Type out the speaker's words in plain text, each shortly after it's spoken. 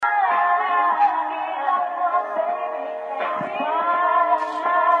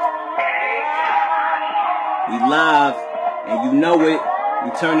live, and you know it.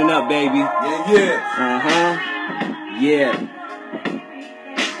 We turning up, baby. Yeah. Yeah.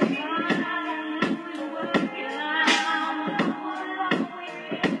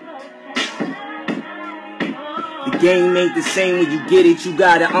 Game ain't the same when you get it, you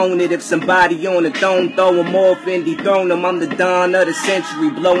gotta own it. If somebody on the throne, throw them off and dethrone them. I'm the Don of the century,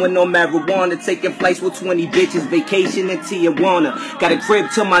 blowing on marijuana, taking flights with 20 bitches, vacation in Tijuana. Got a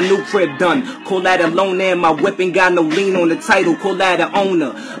crib till my new crib done, call that a loaner, and my whip ain't got no lean on the title, call that a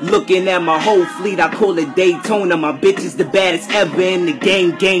owner. Looking at my whole fleet, I call it Daytona. My bitch is the baddest ever in the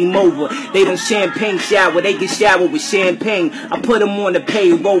game over. They don't champagne shower, they get showered with champagne. I put them on the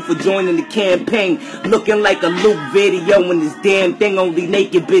payroll for joining the campaign, looking like a Luke video in this damn thing. Only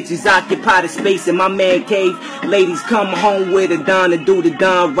naked bitches occupy the space in my man cave. Ladies come home with a Don to do the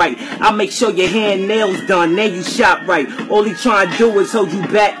Don right. I make sure your hand nails done, then you shop right. All he trying to do is hold you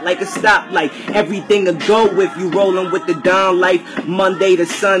back like a stoplight. Everything will go if you rolling with the Don life. Monday to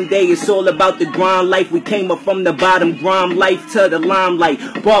Sunday, it's all about the grind life. We came up from the bottom, grind life to the limelight.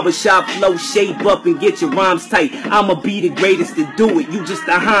 Barbershop flow, shape up and get your rhymes tight. I'ma be the greatest to do it, you just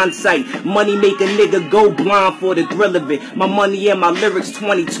a hindsight. Money make a nigga go blind for the thrill of it. My money and my lyrics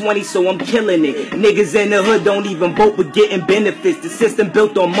 2020, so I'm killing it. Niggas in the hood don't even vote but getting benefits. The system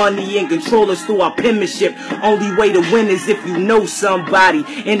built on money and control us through our penmanship. Only way to win is if you know somebody.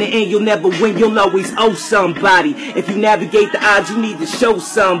 In the end, you'll never win, you'll always owe somebody. If you navigate the odds, you need to show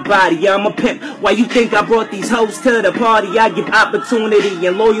somebody. Yeah, I'm a pimp. Why you think I brought these hoes to the party? I give opportunity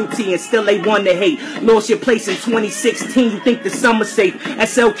and loyalty and still they want to hate. Lost your place in 2016, you think the summer safe.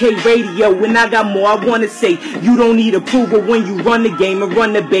 SLK Radio, when I got more I want to say. You don't need approval when you run the game and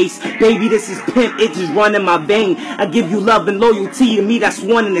run the base. Baby, this is pimp, it just run in my vein. I give you love and loyalty, to me that's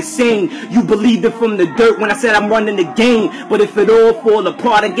one and the same. You believed it from the dirt when I said I'm running the game. But if it all fall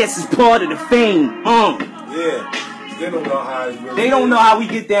apart, I guess it's part of the fame. Yeah, they don't know how it's really. They don't know how we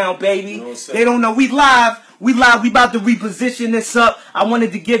get down, baby. You know they don't know. We live. We about to reposition this up. I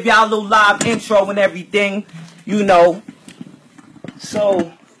wanted to give y'all a little live intro and everything, you know.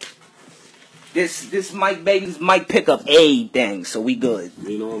 So this mic, babies, might pick up everything, so we good.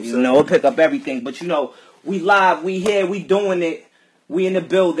 You know what I'm saying? You know, it'll pick up everything. But you know, we live, we here, we doing it. We in the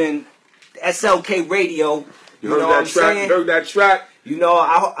building. SLK Radio. You know what I'm saying? You heard that track? You know,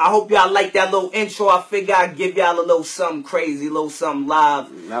 I hope y'all like that little intro. I figure I'd give y'all a little something crazy, a little something live.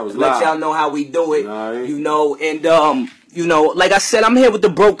 That was Let live. y'all know how we do it. Right. You know, and you know, like I said, I'm here with the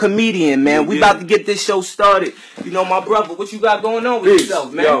Broke Comedian, man. We about to get this show started. You know, my brother, what you got going on with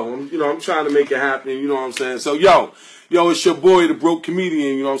yourself, man? Yo, I'm trying to make it happen, you know what I'm saying? So, yo, it's your boy, the Broke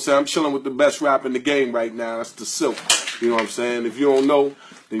Comedian, you know what I'm saying? I'm chilling with the best rap in the game right now. That's the Silk, you know what I'm saying? If you don't know,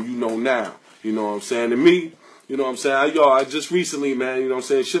 then you know now, you know what I'm saying? And me, you know what I'm saying? I just recently, man, you know what I'm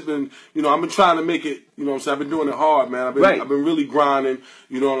saying, shipping, you know, I've been trying to make it, you know what I'm saying? I've been doing it hard, man. I've been really grinding,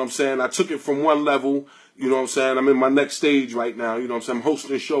 you know what I'm saying? I took it from one level, you know what I'm saying? I'm in my next stage right now, you know what I'm saying? I'm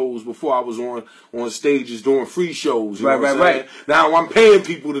hosting shows. Before I was on stages doing free shows, you know what I'm saying? Now I'm paying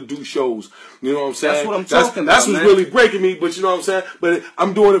people to do shows, you know what I'm saying? That's what I'm talking about, That's what's really breaking me, but you know what I'm saying? But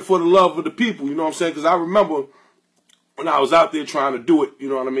I'm doing it for the love of the people, you know what I'm saying? Because I remember when I was out there trying to do it, you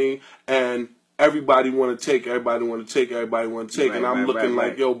know what I mean? And everybody want to take, and I'm looking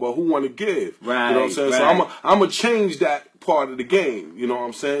like, yo, but who want to give? Right, you know what I'm saying? So I'm going to change that part of the game, you know what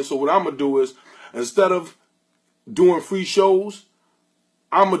I'm saying? So what I'm going to do is, instead of doing free shows,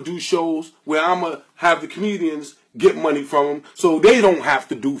 I'm going to do shows where I'm going to have the comedians get money from them so they don't have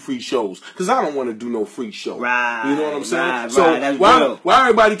to do free shows. Because I don't want to do no free show. Right. You know what I'm saying? Right, so that's why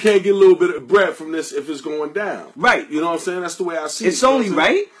everybody can't get a little bit of bread from this if it's going down? Right. You know what I'm saying? That's the way I see it. It's only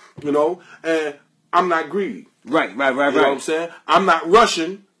right. You know? And I'm not greedy. Right. You know what I'm saying? I'm not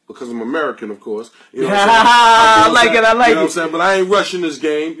rushing. Because I'm American, of course. You know what I I'm saying? like it. You know what I'm saying? But I ain't rushing this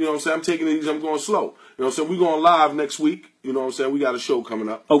game. You know what I'm saying? I'm taking it easy. I'm going slow. You know what I'm saying? We're going live next week. You know what I'm saying? We got a show coming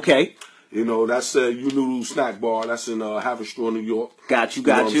up. Okay. You know, that's Ululu Snack Bar. That's in Haverstraw, New York. Got you. You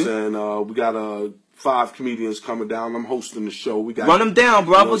know what I'm saying? We got 5 comedians coming down. I'm hosting the show. We got run them down,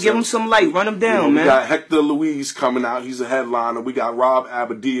 brother. Give them some light. Run them down, man. We got Hector Louise coming out. He's a headliner. We got Rob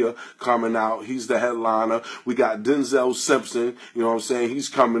Abadia coming out. He's the headliner. We got Denzel Simpson. You know what I'm saying? He's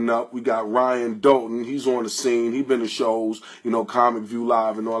coming up. We got Ryan Dalton. He's on the scene. He's been to shows, you know, Comic View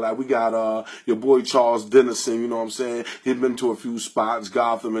Live and all that. We got your boy Charles Dennison. You know what I'm saying? He's been to a few spots,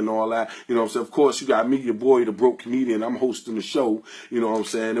 Gotham and all that. You know what I'm saying? Of course, you got me, your boy, the Broke Comedian. I'm hosting the show. You know what I'm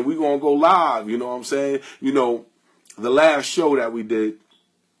saying? And we're going to go live. You know what I'm saying? You know, the last show that we did,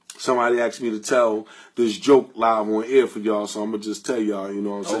 somebody asked me to tell this joke live on air for y'all, so I'm going to just tell y'all, you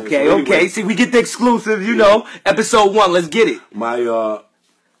know what I'm saying? Okay, so anyway, see, we get the exclusive, you know, episode 1, let's get it. My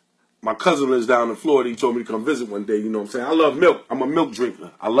my cousin lives down in Florida. He told me to come visit one day. You know what I'm saying? I love milk. I'm a milk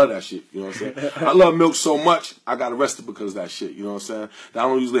drinker. I love that shit. You know what I'm saying? I love milk so much, I got arrested because of that shit. You know what I'm saying? That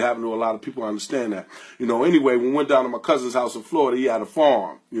don't usually happen to a lot of people. I understand that. You know, anyway, when we went down to my cousin's house in Florida, he had a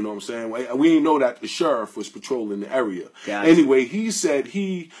farm. You know what I'm saying? We didn't know that the sheriff was patrolling the area. Gotcha. Anyway, he said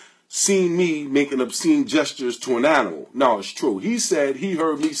he seen me making obscene gestures to an animal. No, it's true. He said he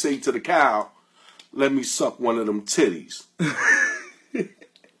heard me say to the cow, "Let me suck one of them titties."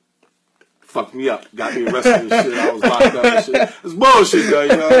 Fucked me up. Got me arrested and shit. I was locked up and shit. It's bullshit, though,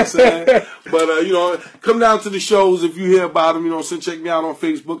 you know what I'm saying? But, you know, come down to the shows if you hear about them, you know what I'm saying? Check me out on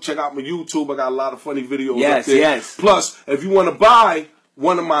Facebook. Check out my YouTube. I got a lot of funny videos up there. Yes. Plus, if you want to buy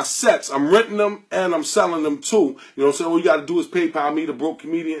one of my sets, I'm renting them and I'm selling them too. You know what I'm saying? All you got to do is PayPal me, the Broke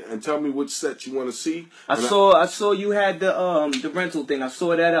Comedian, and tell me which set you want to see. I saw you had the rental thing. I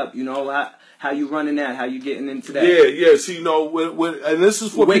saw that up, you know. How you running that? How you getting into that? Yeah. See, you know, and this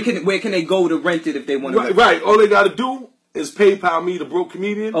is for where can they go to rent it if they want to? Right. All they got to do is PayPal me, the Broke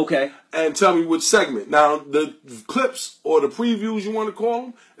Comedian. Okay. And tell me which segment. Now, the clips or the previews you want to call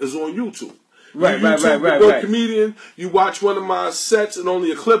them is on YouTube. Right. The Broke Comedian. You watch one of my sets and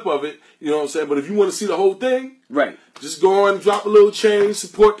only a clip of it. You know what I'm saying? But if you want to see the whole thing, right, just go on, drop a little change,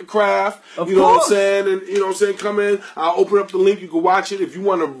 support the craft. You know what I'm saying? And you know what I'm saying? Come in. I'll open up the link. You can watch it. If you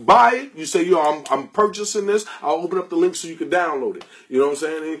want to buy it, you say, "Yo, I'm purchasing this." I'll open up the link so you can download it. You know what I'm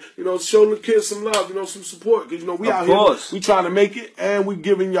saying? And, you know, show the kids some love. You know, some support because you know we out here. We trying to make it, and we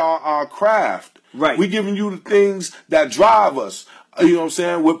giving y'all our craft. Right. We giving you the things that drive us. You know what I'm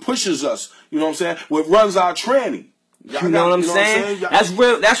saying? What pushes us. You know what I'm saying? What runs our tranny. You know what I'm saying? That's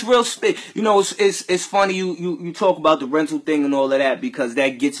real spit. You know, it's funny you talk about the rental thing and all of that because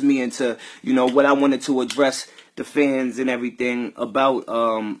that gets me into, you know, what I wanted to address the fans and everything about.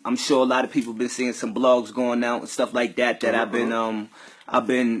 I'm sure a lot of people been seeing some blogs going out and stuff like that I've been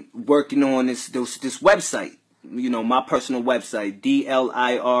working on this website. You know, my personal website,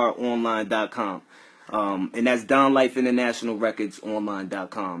 DLIRonline.com. And that's Don Life International Records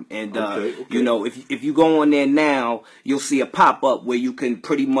Online.com. And, you know, if you go on there now, you'll see a pop-up where you can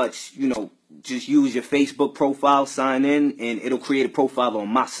pretty much, you know, just use your Facebook profile, sign in, and it'll create a profile on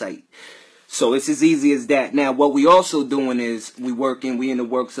my site. So it's as easy as that. Now, what we also doing is we in the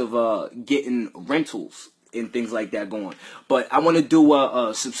works of getting rentals and things like that going. But I want to do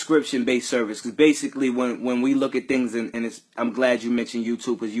a subscription-based service because basically when we look at things, and I'm glad you mentioned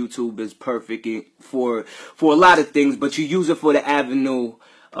YouTube because YouTube is perfect for a lot of things, but you use it for the avenue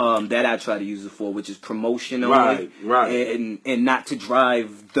that I try to use it for, which is promotion only. Right. And not to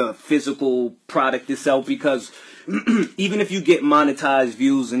drive the physical product itself because even if you get monetized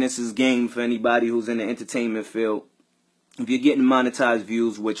views, and this is game for anybody who's in the entertainment field, if you're getting monetized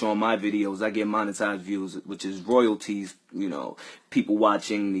views, which on my videos I get monetized views, which is royalties, you know, people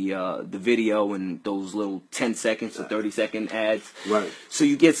watching the video and those little 10-second to 30-second ads. Right. So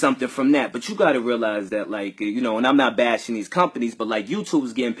you get something from that, but you got to realize that, like, you know, and I'm not bashing these companies, but like YouTube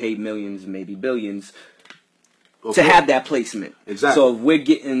is getting paid millions, maybe billions, to have that placement. Exactly. So if we're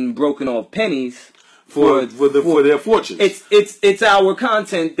getting broken off pennies for their fortunes. It's our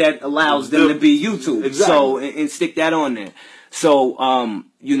content that allows them to be YouTube. Exactly. So and stick that on there. So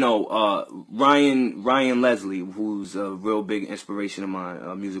you know, Ryan Leslie, who's a real big inspiration of mine,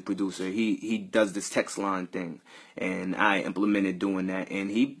 a music producer, he does this text line thing, and I implemented doing that,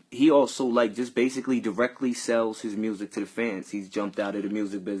 and he also like just basically directly sells his music to the fans. He's jumped out of the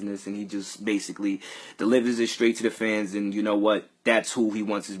music business, and he just basically delivers it straight to the fans, and you know what? That's who he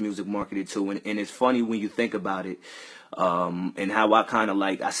wants his music marketed to, and it's funny when you think about it. And how I kind of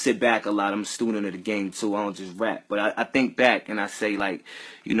like, I sit back a lot. I'm a student of the game too. I don't just rap, but I think back and I say like,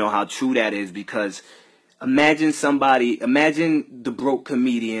 you know how true that is, because imagine the Broke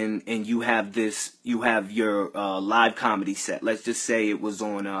Comedian and you have your live comedy set. Let's just say it was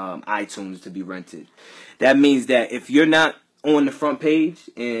on iTunes to be rented. That means that if you're not on the front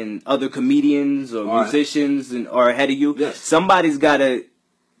page and other comedians or musicians are ahead of you, somebody's got to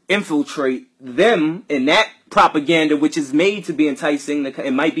infiltrate them in that propaganda, which is made to be enticing.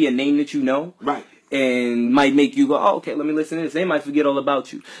 It might be a name that you know, right, and might make you go, oh, okay, let me listen to this. They might forget all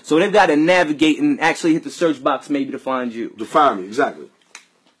about you, so they've got to navigate and actually hit the search box maybe to find you. To find me, exactly.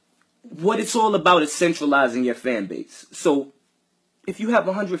 What it's all about is centralizing your fan base. So if you have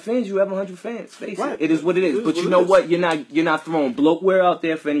 100 fans, you have 100 fans. Face it, it is what it is. But you know what? You're not throwing bloatware out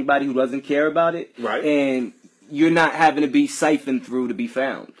there for anybody who doesn't care about it, right? And you're not having to be siphoned through to be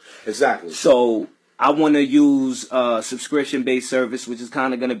found. Exactly. So I want to use subscription-based service, which is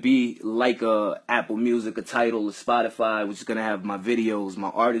kind of going to be like a Apple Music, a Tidal, a Spotify, which is going to have my videos, my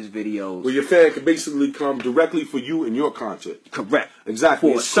artist videos. Well, your fan can basically come directly for you and your content. Correct.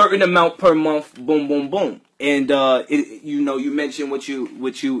 Exactly. For a certain amount per month, boom, boom, boom. And you know, you mentioned what you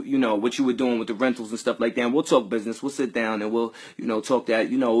were doing with the rentals and stuff like that. And we'll talk business. We'll sit down and we'll talk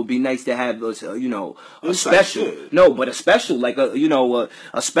that. You know, it would be nice to have us, a special. Shit. No, but a special, like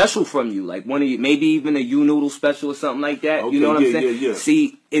a special from you, like one of you, maybe even a U-Noodle special or something like that. Okay, you know what I'm saying? Yeah, yeah.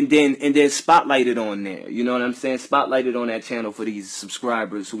 See, and then spotlight it on there. You know what I'm saying? Spotlight it on that channel for these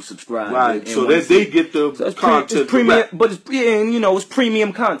subscribers who subscribe. Right. And so that they get the content. It's premium, but it's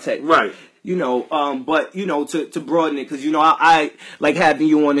premium content. Right. You know, but you know, to broaden it, because you know, I like having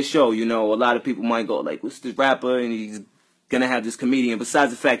you on the show. You know, a lot of people might go like, "What's this rapper?" and he's gonna have this comedian. Besides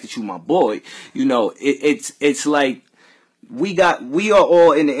the fact that you my boy, you know, it's like we are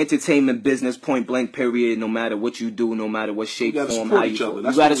all in the entertainment business, point blank, period. No matter what you do, no matter what shape, form, how you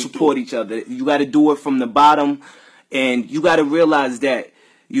got to support each other. You got to do it from the bottom, and you got to realize that,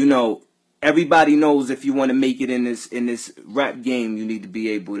 you know, everybody knows if you want to make it in this rap game, you need to be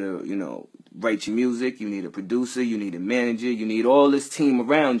able to, you know, write your music. You need a producer. You need a manager. You need all this team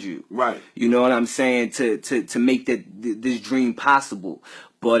around you. Right. You know what I'm saying? To make this dream possible.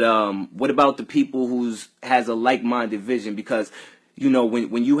 But what about the people who's has a like-minded vision? Because, you know,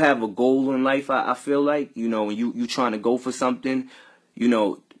 when you have a goal in life, I feel like, you know, when you trying to go for something, you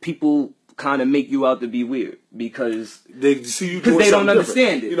know, people kind of make you out to be weird because they see you doing they don't something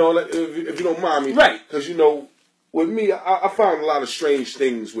understand different. it. You know, like, if you don't mind me, right? Because you know, with me, I find a lot of strange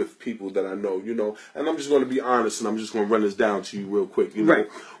things with people that I know. You know, and I'm just going to be honest, and I'm just going to run this down to you real quick. You know, right.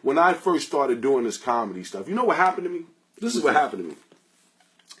 When I first started doing this comedy stuff, you know what happened to me? This is what happened to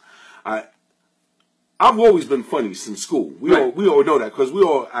me. I've always been funny since school. We all know that because we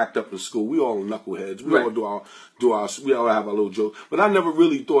all act up in school. We all knuckleheads. We all we all have our little jokes. But I never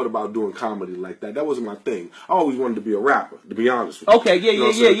really thought about doing comedy like that. That wasn't my thing. I always wanted to be a rapper, to be honest with you. Okay,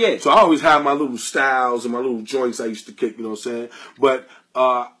 yeah. So I always had my little styles and my little joints I used to kick, you know what I'm saying? But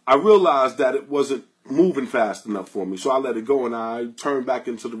I realized that it wasn't moving fast enough for me. So I let it go and I turned back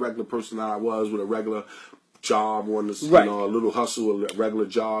into the regular person that I was with a regular job on this, you know, a little hustle, a regular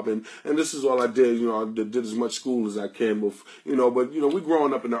job, and this is all I did. You know, I did as much school as I can, but you know, we're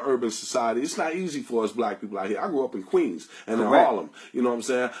growing up in an urban society. It's not easy for us black people out here. I grew up in Queens and in Harlem. You know what I'm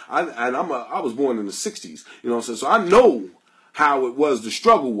saying? I was born in the '60s. You know what I'm saying? So I know how it was. The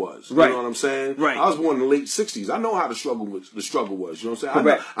struggle was. You know what I'm saying? Right. I was born in the late '60s. I know how the struggle was. You know what I'm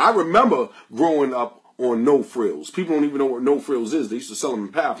saying? I remember growing up on no frills. People don't even know what no frills is. They used to sell them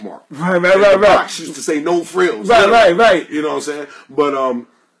in Pathmark. Right. Used to say no frills. Right. You know what I'm saying? But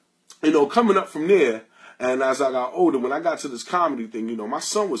you know, coming up from there, and as I got older, when I got to this comedy thing, you know, my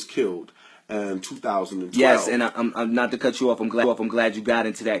son was killed in 2012. Yes, and I'm not to cut you off. I'm glad you got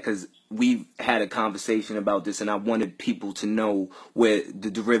into that because we've had a conversation about this, and I wanted people to know where the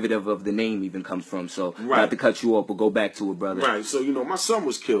derivative of the name even comes from. So not to cut you off, but go back to it, brother. Right. So you know, my son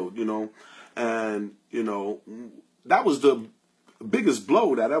was killed. You know. And, you know, that was the biggest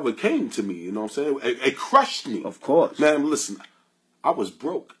blow that ever came to me, you know what I'm saying? It crushed me. Of course. Man, listen, I was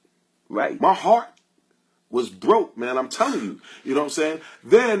broke. Right. My heart was broke, man, I'm telling you. You know what I'm saying?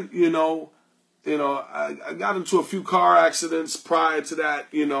 Then, you know, I got into a few car accidents prior to that,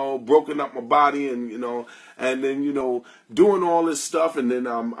 you know, broken up my body and, you know, and then, you know, doing all this stuff. And then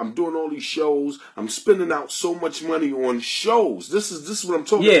I'm doing all these shows. I'm spending out so much money on shows. This is what I'm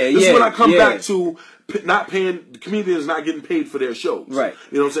talking about. This is when I come back to not paying, the comedians not getting paid for their shows. Right.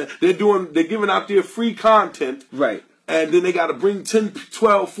 You know what I'm saying? They're giving out their free content. Right. And then they got to bring 10,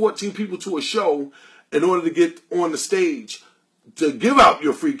 12, 14 people to a show in order to get on the stage to give out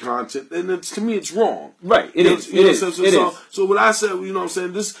your free content, and to me, it's wrong. Right. It is. So what I said, you know what I'm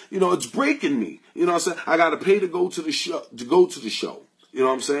saying, this, you know, it's breaking me. You know what I'm saying? I got to pay to go to the show, You know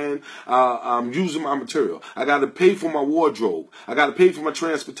what I'm saying? I'm using my material. I got to pay for my wardrobe. I got to pay for my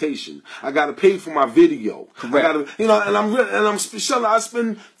transportation. I got to pay for my video. Correct. I got to, you know, and I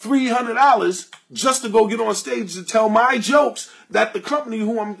spend $300 just to go get on stage to tell my jokes that the company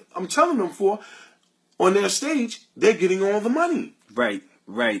who I'm telling them for, on their stage, they're getting all the money. Right.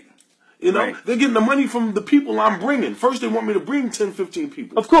 You know, they're getting the money from the people I'm bringing. First, they want me to bring 10, 15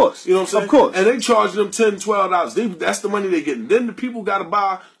 people. Of course. You know what I'm saying? Of course. And they charge them $10, $12. That's the money they're getting. Then the people got to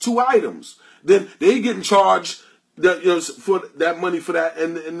buy 2 items. Then they getting charged for that money for that.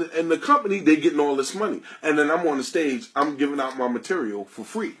 And the company, they getting all this money. And then I'm on the stage, I'm giving out my material for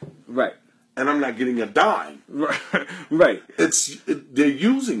free. Right. And I'm not getting a dime. Right. They're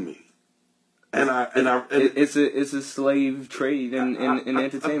using me. It's a slave trade in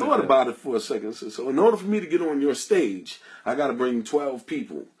entertainment. I thought about it for a second. So in order for me to get on your stage, I got to bring 12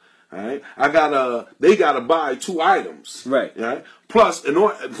 people. All right, they gotta buy 2 items. Right. Right. Plus, in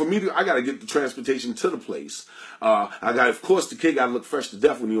order for me I gotta get the transportation to the place. Of course, the kid gotta look fresh to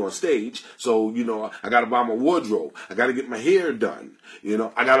death when you're on stage. So, I gotta buy my wardrobe. I gotta get my hair done.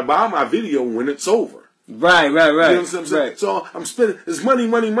 I gotta buy my video when it's over. Right. You know what I'm saying? Right. So I'm spending, it's money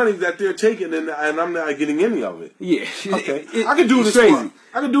that they're taking, and I'm not getting any of it. Yeah. Okay. I can do this. I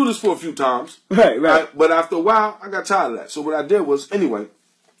can do this for a few times. Right. But after a while, I got tired of that. So what I did was, anyway,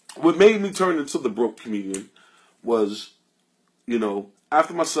 what made me turn into the broke comedian was,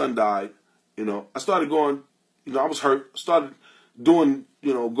 after my son died, I started going, I was hurt, started doing,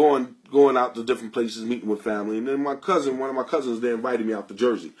 going out to different places, meeting with family. And then one of my cousins, they invited me out to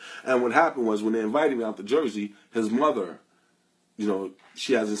Jersey. And what happened was when they invited me out to Jersey, his mother,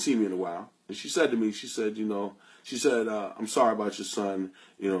 she hasn't seen me in a while. And she said to me, I'm sorry about your son,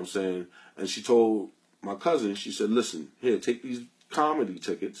 you know what I'm saying? And she told my cousin, she said, listen, here, take these comedy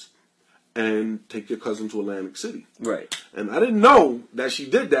tickets and take your cousin to Atlantic City. Right. And I didn't know that she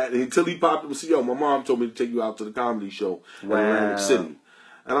did that until he popped up and said, yo, my mom told me to take you out to the comedy show in Atlantic City.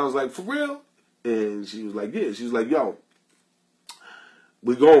 And I was like, for real? And she was like, yeah. She was like, yo,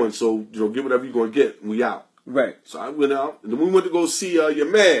 we're going, so, get whatever you're going to get, and we out. Right. So I went out, and then we went to go see your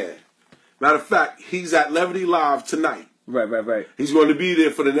man. Matter of fact, he's at Levity Live tonight. Right. He's going to be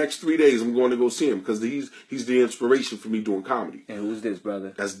there for the next 3 days. I'm going to go see him because he's the inspiration for me doing comedy. And who's this,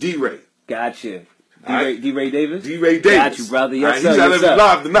 brother? That's D-Ray. Gotcha. D-Ray Davis? D-Ray Davis. Got you, brother. Yes, sir. He's at Levity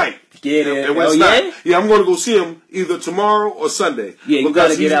Live tonight. Get it. Yeah? Yeah, I'm going to go see him either tomorrow or Sunday. Yeah, you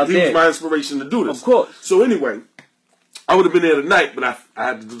got to get out there. He was my inspiration to do this. Of course. So anyway, I would have been there tonight, but I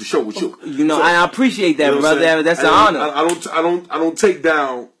had to do the show with you. I appreciate that, brother. That's an honor. I don't take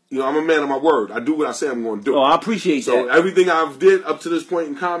down. I'm a man of my word. I do what I say I'm going to do. Oh, I appreciate that. So everything I've did up to this point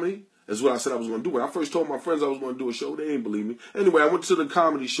in comedy is what I said I was going to do. When I first told my friends I was going to do a show, they didn't believe me. Anyway, I went to the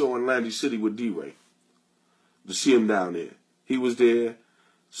comedy show in Atlantic City with D-Ray to see him down there. He was there.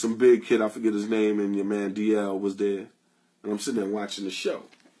 Some big kid, I forget his name, and your man DL was there. And I'm sitting there watching the show.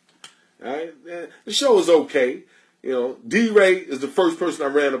 All right? The show was okay. D-Ray is the first person I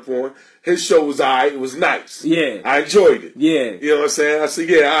ran up on. His show was all right. It was nice. Yeah. I enjoyed it. Yeah. You know what I'm saying? I said,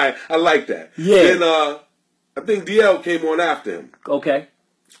 yeah, all right. I like that. Yeah. Then I think DL came on after him. Okay.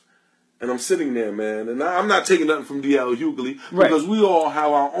 And I'm sitting there, man. And I'm not taking nothing from DL Hughley. Right. Because we all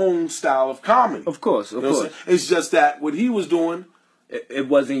have our own style of comedy. Of course. It's just that what he was doing, it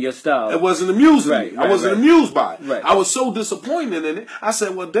wasn't your style. It wasn't amusing me. I wasn't amused by it. Right. I was so disappointed in it. I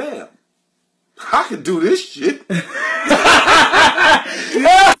said, well, damn. I could do this shit. I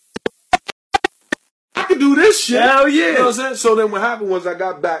could do this shit. Hell yeah. You know what I'm saying? So then what happened was I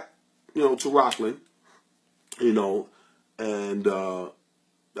got back, to Rockland, and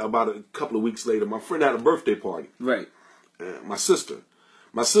about a couple of weeks later, my friend had a birthday party. Right. And my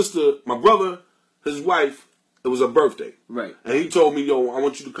brother, his wife, it was her birthday. Right. And he told me, yo, I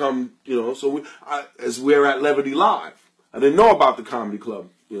want you to come, so as we're at Levity Live. I didn't know about the comedy club.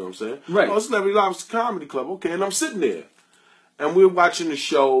 You know what I'm saying? Right. Oh, it's Levity Live, it's a comedy club. Okay, and I'm sitting there. And we're watching the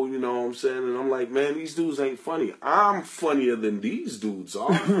show, you know what I'm saying? And I'm like, man, these dudes ain't funny. I'm funnier than these dudes are.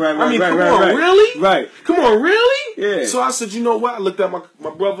 Right. Come on, really? Right. Come on, really? Yeah. So I said, you know what? I looked at my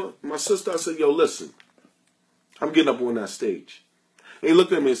brother, my sister. I said, yo, listen. I'm getting up on that stage. And he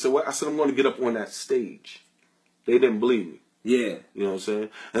looked at me and said, what? I said, I'm going to get up on that stage. They didn't believe me. Yeah. You know what I'm saying?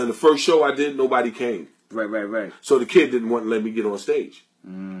 And the first show I did, nobody came. Right. So the kid didn't want to let me get on stage.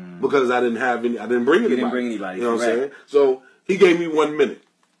 Because I didn't bring anybody. You know what I'm saying? So he gave me 1 minute.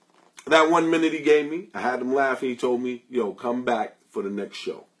 That 1 minute he gave me, I had him laugh, and he told me, yo, come back for the next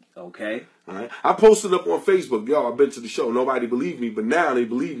show. Okay. All right. I posted up on Facebook, yo, I've been to the show. Nobody believed me, but now they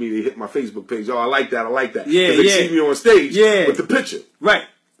believe me. They hit my Facebook page. Oh, I like that. Yeah, because they see me on stage with the picture. Right.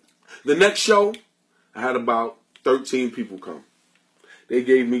 The next show, I had about 13 people come. They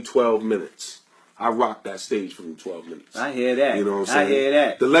gave me 12 minutes. I rocked that stage for them 12 minutes. I hear that. You know what I'm saying? I hear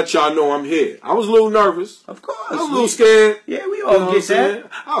that. To let y'all know I'm here. I was a little nervous. Of course. I was a little scared. Yeah, we all get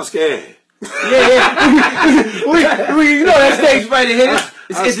that. I was scared. Yeah. we that stage right here.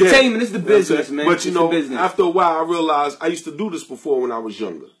 It's entertainment. It's the business, man. But after a while, I realized I used to do this before when I was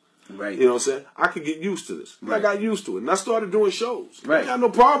younger. Right. You know what I'm saying? I could get used to this. Right. I got used to it. And I started doing shows. Right. I got no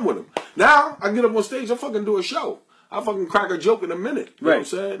problem with them. Now, I get up on stage, I fucking do a show. I fucking crack a joke in a minute. You know what I'm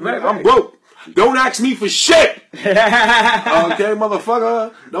saying? Right. I'm broke. Don't ask me for shit. Okay,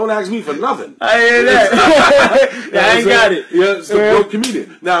 motherfucker. Don't ask me for nothing. I hear that. I ain't got it. Yeah, it's the broke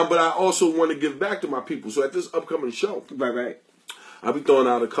comedian. Now, but I also want to give back to my people. So at this upcoming show, right, I'll be throwing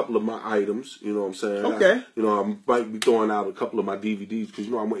out a couple of my items. You know what I'm saying? Okay. I might be throwing out a couple of my DVDs because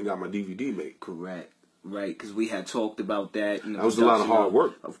I went and got my DVD made. Correct. Right, because we had talked about that. That was a lot of hard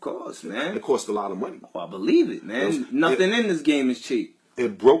work. Of course, man. It cost a lot of money. Oh, I believe it, man. Nothing in this game is cheap.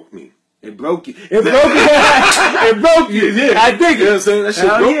 It broke me. It broke you. It broke you. It broke you. Yeah. I think you know what I'm saying? That shit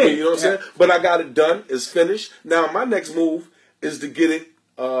broke me. You know what I'm saying? Yeah. But I got it done. It's finished. Now my next move is to get it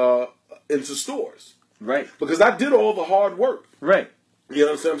into stores. Right. Because I did all the hard work. Right. You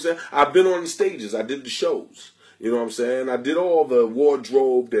know what I'm saying? I've been on the stages. I did the shows. You know what I'm saying? I did all the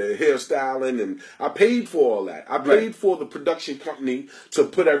wardrobe, the hairstyling, and I paid for all that. I paid for the production company to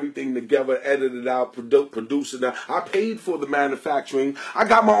put everything together, edit it out, produce it out. I paid for the manufacturing. I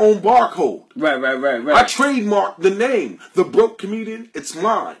got my own barcode. Right. I trademarked the name. The Broke Comedian, it's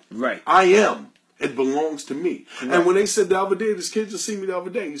mine. Right. I am. It belongs to me. Right. And when they said the other day, this kid just see me the other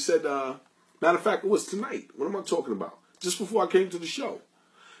day, he said, matter of fact, it was tonight. What am I talking about? Just before I came to the show.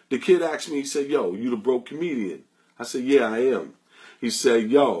 The kid asked me, he said, yo, you the Broke Comedian? I said, yeah, I am. He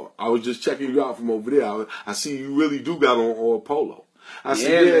said, yo, I was just checking you out from over there. I see you really do got on all polo. I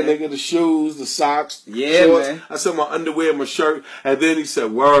said, yeah, nigga, the shoes, the socks, shorts. Man. I said, my underwear, my shirt. And then he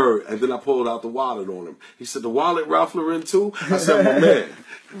said, word. And then I pulled out the wallet on him. He said, the wallet Ralph Lauren too? I said, my man.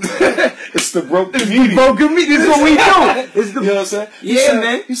 It's the Broke Comedian. The Broke Comedian. This is what we do. You know what I'm saying?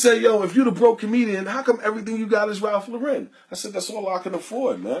 Man. He said, yo, if you're the Broke Comedian, how come everything you got is Ralph Lauren? I said, that's all I can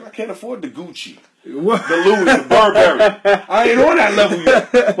afford, man. I can't afford the Gucci. What? The Louis, the Burberry. I ain't on that level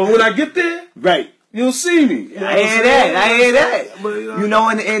yet. But when I get there, right, you'll see me. You know I hear that. But, you know,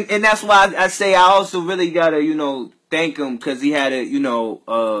 and that's why I say I also really gotta, thank him because he had a,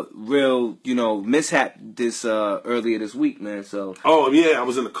 real, mishap this earlier this week, man. So. Oh yeah, I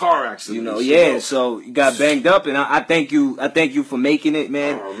was in a car accident. So you got banged up, and I thank you. I thank you for making it,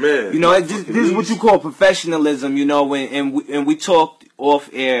 man. Oh man. This is what you call professionalism, and we talked off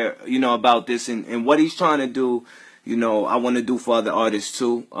air, about this and what he's trying to do. I want to do for other artists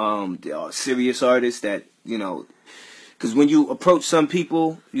too. Serious artists that because when you approach some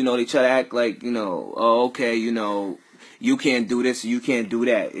people, they try to act like oh okay, you can't do this, you can't do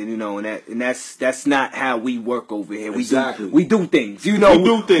that, and that's not how we work over here. Exactly. We do things, we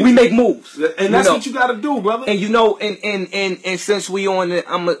do things. We make moves, and that's what you got to do, brother. And and since we on it,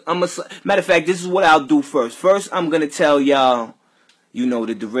 I'm a matter of fact, this is what I'll do first. First, I'm gonna tell y'all,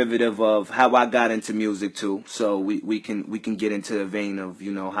 the derivative of how I got into music too. So we can get into the vein of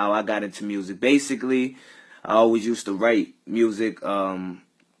how I got into music. Basically, I always used to write music.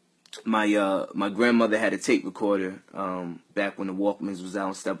 My grandmother had a tape recorder back when the Walkmans was out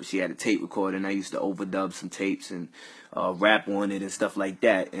and stuff, but she had a tape recorder, and I used to overdub some tapes and rap on it and stuff like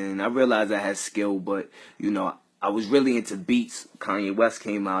that. And I realized I had skill, but I was really into beats. Kanye West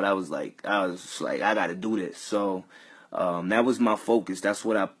came out. I was like, I gotta do this. So that was my focus. That's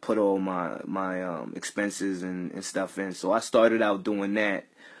what I put all my expenses and stuff in. So I started out doing that.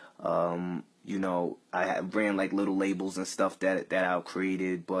 I ran like little labels and stuff that I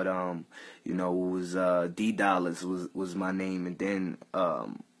created, but it was D Dollars was my name, and then I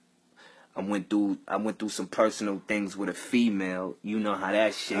went through some personal things with a female. You know how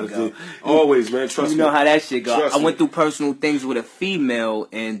that shit go. Always, man. Trust me. You know how that shit go. I went through personal things with a female,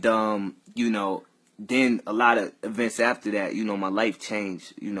 and then a lot of events after that. My life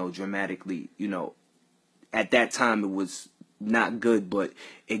changed. Dramatically. At that time it was not good, but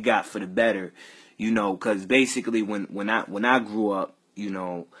it got for the better. Because basically when I grew up,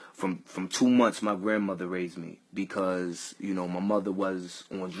 from 2 months my grandmother raised me because my mother was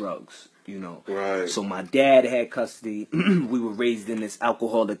on drugs. Right. So my dad had custody. We were raised in this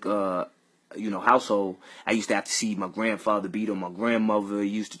alcoholic household. I used to have to see my grandfather beat on my grandmother. He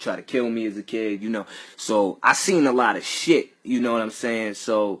used to try to kill me as a kid, So I seen a lot of shit, you know what I'm saying?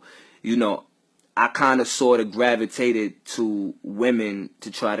 So, I kind of sort of gravitated to women to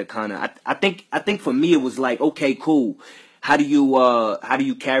try to kind of, I think for me it was like, okay, cool. How do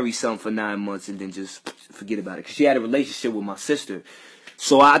you carry something for 9 months and then just forget about it? 'Cause she had a relationship with my sister.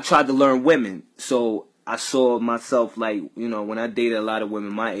 So I tried to learn women. So I saw myself like, when I dated a lot of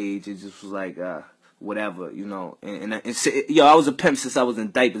women my age, it just was like, whatever, And I was a pimp since I was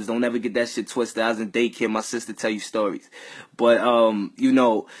in diapers. Don't ever get that shit twisted. I was in daycare. My sister tell you stories. But,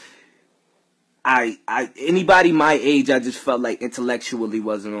 anybody my age, I just felt like intellectually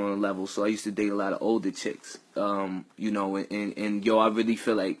wasn't on a level. So I used to date a lot of older chicks. And I really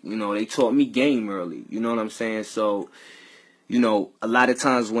feel like, they taught me game early. You know what I'm saying? So, a lot of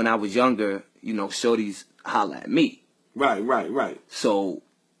times when I was younger, shorties holla at me. Right. So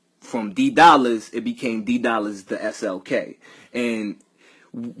from D Dollars, it became D Dollars the SLK. And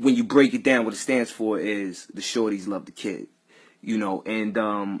when you break it down, what it stands for is the shorties love the kid. you know, and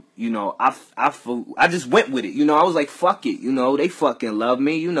you know, I just went with it, you know. I was like, fuck it, you know, they fucking love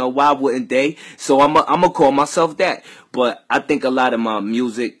me, you know, why wouldn't they? So I'm gonna call myself that. But I think a lot of my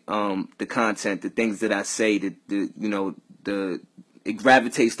music, the content, the things that I say, you know, it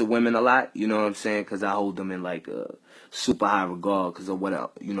gravitates to women a lot, you know what I'm saying? Because I hold them in like a super high regard because of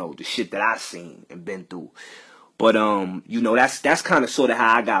what you know, the shit that I've seen and been through. But you know, that's kind of sort of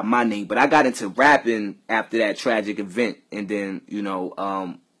how I got my name. But I got into rapping after that tragic event, and then, you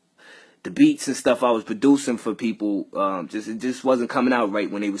know, the beats and stuff I was producing for people, it just wasn't coming out right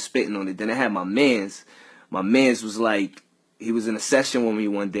when they were spitting on it. Then I had my mans. My mans was like, he was in a session with me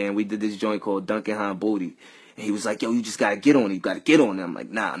one day, and we did this joint called Dunkin' High Booty. And he was like, yo, you just gotta get on it. You gotta get on it. I'm like,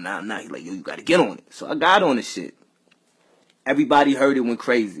 nah. He's like, yo, you gotta get on it. So I got on the shit. Everybody heard it, went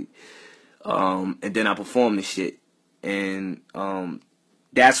crazy. And then I performed the shit. And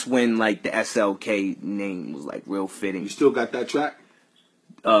that's when like the SLK name was like real fitting. You still got that track?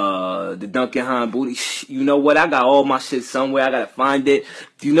 The Dunkin' High Booty. You know what? I got all my shit somewhere. I gotta find it.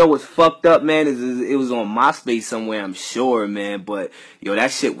 You know what's fucked up, man? It was on MySpace somewhere, I'm sure, man. But yo,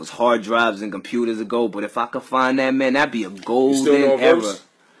 that shit was hard drives and computers ago. But if I could find that, man, that'd be a golden era.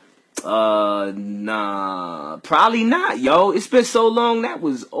 Nah, probably not, yo. It's been so long. That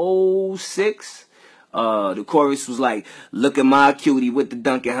was 06. The chorus was like, look at my cutie with the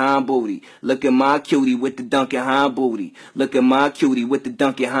Dunkin' High Booty. Look at my cutie with the Dunkin' High Booty. Look at my cutie with the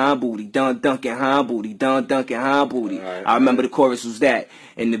Dunkin' High Booty. Dunkin' High Booty. Dunkin' High Booty. Right, I remember the chorus was that.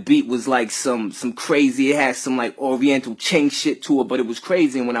 And the beat was like some crazy, it had some like oriental chain shit to it, but it was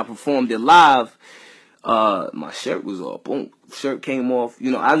crazy. And when I performed it live, my shirt was off. Boom. Shirt came off.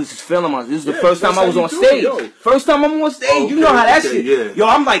 You know, I was just feeling this is the first time I was on stage. First time I'm on stage. Oh, you know how that shit. Yeah. Yo,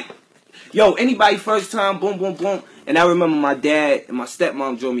 I'm like, yo, anybody first time, boom, boom, boom. And I remember my dad and my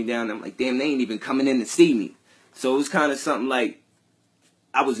stepmom drove me down. And I'm like, damn, they ain't even coming in to see me. So it was kind of something like,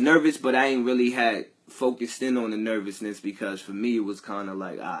 I was nervous, but I ain't really had focused in on the nervousness, because for me it was kind of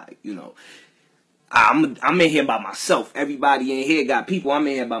like, you know, I'm in here by myself. Everybody in here got people. I'm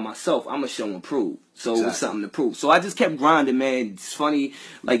in here by myself. I'm a show and prove. So It was something to prove. So I just kept grinding, man. It's funny,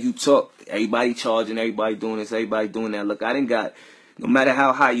 like you talk, everybody charging, everybody doing this, everybody doing that. Look, I didn't got, no matter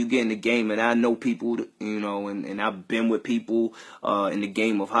how high you get in the game, and I know people, you know, and I've been with people in the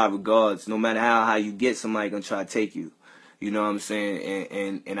game of high regards. No matter how high you get, somebody gonna try to take you. You know what I'm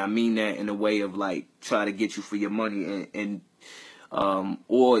saying? And I mean that in a way of like try to get you for your money,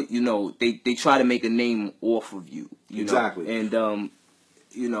 or you know, they try to make a name off of you. You exactly. know? And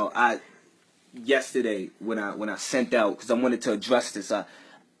you know, yesterday when I sent out, because I wanted to address this, I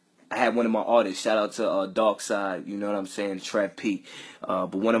had one of my artists, shout out to Dark Side, you know what I'm saying, Trev P.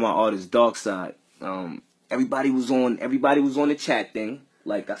 But one of my artists, Dark Side, everybody was on the chat thing.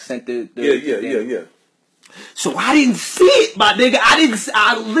 Like I sent the yeah. So I didn't see it, my nigga.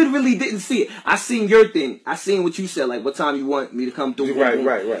 I literally didn't see it. I seen your thing. I seen what you said, like what time you want me to come through.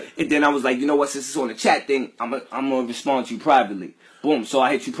 Right. And then I was like, you know what, since it's on the chat thing, I'm gonna respond to you privately. Boom. So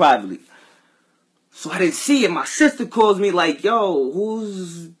I hit you privately. So I didn't see it. My sister calls me like, yo,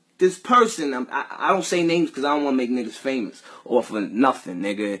 who's this person? I don't say names because I don't want to make niggas famous or for nothing,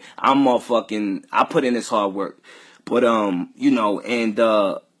 nigga. I put in this hard work. But, you know,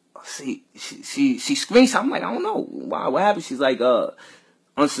 and, she screams. I'm like, I don't know. Why? What happened? She's like, the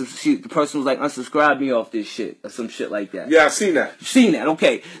person was like, unsubscribe me off this shit or some shit like that. Yeah, I seen that. You seen that?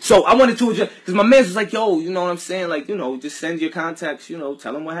 Okay. So I wanted to address, because my man was like, yo, you know what I'm saying? Like, you know, just send your contacts, you know,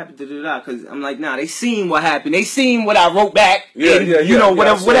 tell them what happened, because I'm like, nah, they seen what happened. They seen what I wrote back. You know,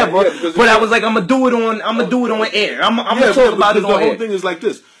 whatever. Yeah, but I was like, I'm gonna do it on air. I'm gonna talk about it on air. The whole thing is like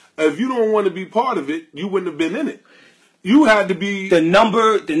this. If you don't want to be part of it, you wouldn't have been in it. You had to be the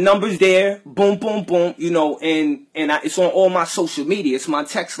number's there, boom, boom, boom, you know, and it's on all my social media. It's my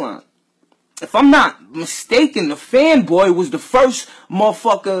text line. If I'm not mistaken, the Fanboy was the first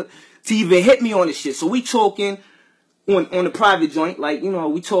motherfucker to even hit me on this shit. So we talking on the private joint, like, you know,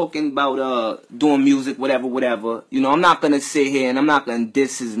 we talking about doing music, whatever. You know, I'm not gonna sit here and I'm not gonna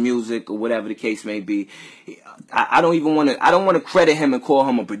diss his music or whatever the case may be. I don't want to credit him and call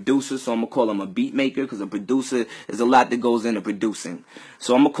him a producer, so I'm gonna call him a beat maker, because a producer is a lot that goes into producing.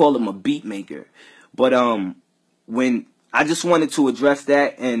 So I'm gonna call him a beat maker. But when I just wanted to address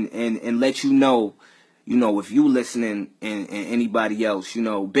that and let you know, if you listening and anybody else, you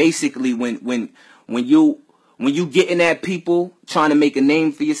know, basically when you getting at people trying to make a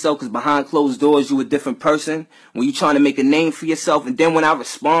name for yourself, because behind closed doors you a different person. When you trying to make a name for yourself, and then when I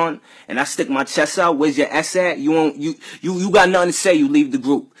respond and I stick my chest out, where's your S at? You got nothing to say. You leave the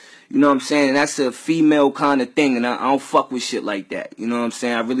group. You know what I'm saying? And that's a female kind of thing, and I don't fuck with shit like that. You know what I'm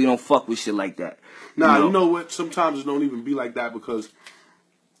saying? I really don't fuck with shit like that. Nah, you know what? Sometimes it don't even be like that because,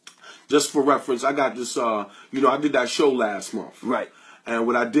 just for reference, I got this. I did that show last month. Right. And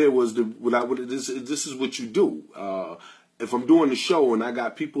what I did was this is what you do. If I'm doing the show and I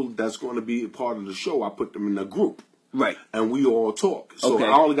got people that's going to be a part of the show, I put them in a group. Right. And we all talk. So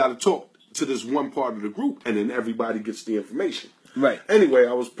I only got to talk to this one part of the group, and then everybody gets the information. Right. Anyway,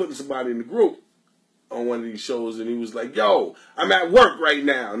 I was putting somebody in the group on one of these shows, and he was like, yo, I'm at work right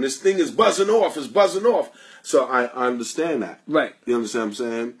now, and this thing is buzzing off. It's buzzing off. So I understand that. Right. You understand what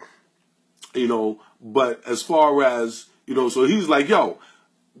I'm saying? But as far as, so he's like, yo,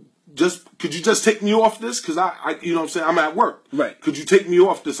 could you just take me off this? Because I you know what I'm saying, I'm at work. Right. Could you take me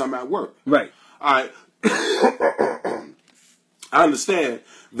off this? I'm at work. Right. All right. I understand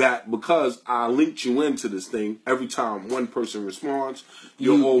that because I linked you into this thing, every time one person responds,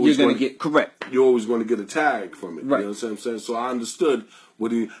 you're always going to get correct. You're always going to get a tag from it. Right. You know what I'm saying? So I understood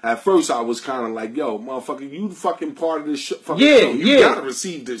what at first I was kind of like, yo, motherfucker, you fucking part of this shit. Show. You gotta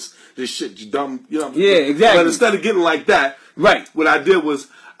receive this shit, you dumb. You know. Yeah, exactly. But instead of getting like that, right. What I did was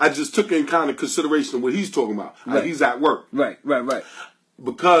I just took in kind of consideration of what he's talking about. Right. He's at work. Right.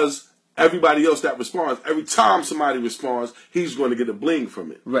 Because everybody else that responds, every time somebody responds, he's going to get a bling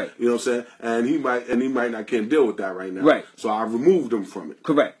from it. Right. You know what I'm saying? And he might not can't deal with that right now. Right. So I removed him from it.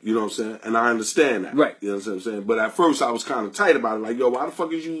 Correct. You know what I'm saying? And I understand that. Right. You know what I'm saying? But at first I was kind of tight about it. Like, yo, why the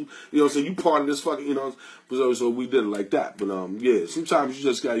fuck is you know what I'm saying? You part of this fucking, so we did it like that. But yeah, sometimes you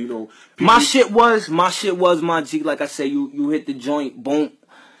just got, My shit was my G. Like I said, you hit the joint, boom.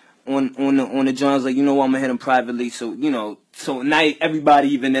 On the Johns, like, I'm gonna hit them privately, so so now everybody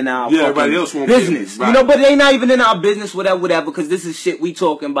even in our everybody else won't business, right. But they not even in our business, whatever, because this is shit we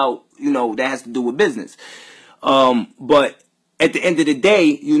talking about, that has to do with business. But at the end of the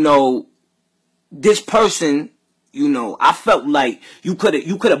day, this person, I felt like you could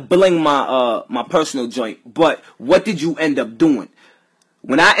have blinged my personal joint, but what did you end up doing?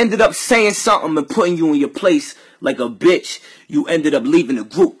 When I ended up saying something and putting you in your place like a bitch, you ended up leaving the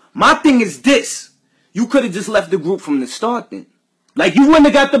group. My thing is this. You could have just left the group from the start then. Like, you wouldn't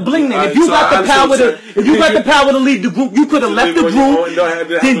have got the bling then. If you got the power to leave the group, you could have left the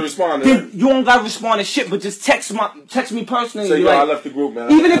group. Then you don't got to respond to shit, but just text me personally. Say, I left the group, man.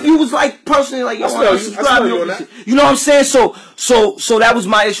 Even if you was like personally like, yo, I subscribe you on that. You know what I'm saying? So that was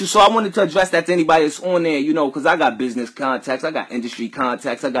my issue. So I wanted to address that to anybody that's on there, because I got business contacts, I got industry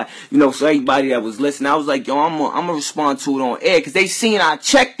contacts, I got, so everybody that was listening, I was like, yo, I'm gonna respond to it on air because they seen I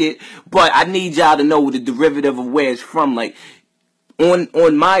checked it, but I need y'all to know the derivative of where it's from. Like,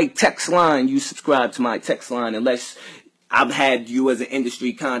 on my text line, you subscribe to my text line unless I've had you as an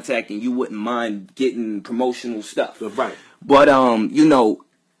industry contact and you wouldn't mind getting promotional stuff. Right. But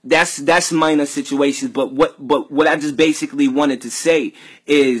that's minor situations. But what I just basically wanted to say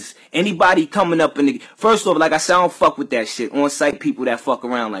is anybody coming up first off, like I said, I don't fuck with that shit. On site people that fuck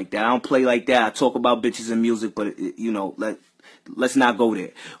around like that. I don't play like that. I talk about bitches and music, but let's not go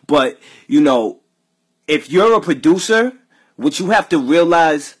there. But if you're a producer, what you have to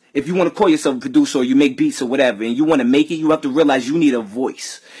realize, if you want to call yourself a producer or you make beats or whatever, and you want to make it, you have to realize you need a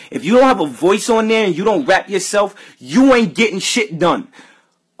voice. If you don't have a voice on there and you don't rap yourself, you ain't getting shit done.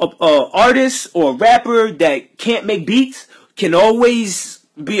 A artist or a rapper that can't make beats can always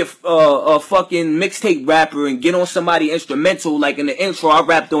be a fucking mixtape rapper and get on somebody instrumental, like in the intro I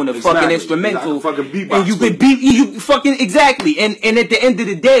rapped on the fucking instrumental, and you could beat you fucking exactly. And at the end of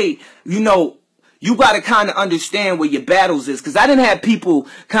the day, you gotta kind of understand where your battles is. Because I didn't have people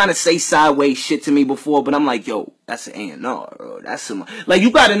kind of say sideways shit to me before, but I'm like, yo, that's an A&R, or that's some... Like,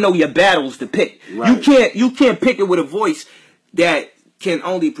 you gotta know your battles to pick. Right. You can't pick it with a voice that can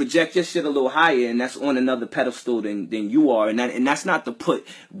only project your shit a little higher, and that's on another pedestal than you are. And that's not to put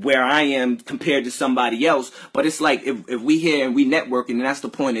where I am compared to somebody else, but it's like if we here and we networking, and that's the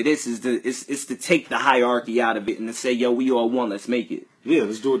point of this, is it's to take the hierarchy out of it and to say, yo, we all one, let's make it. Yeah,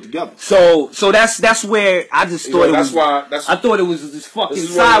 let's do it together. So that's where I just thought I thought it was just fucking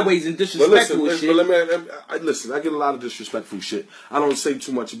sideways and disrespectful shit. But listen, I get a lot of disrespectful shit. I don't say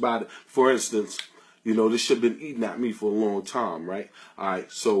too much about it. For instance, this shit been eating at me for a long time, right? All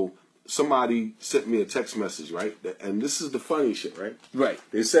right, so somebody sent me a text message, right? And this is the funny shit, right? Right.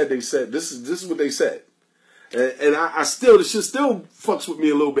 They said this is what they said. And I still, this shit still fucks with me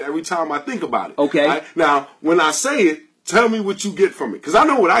a little bit every time I think about it. Okay. Right? Now, when I say it, tell me what you get from it. Because I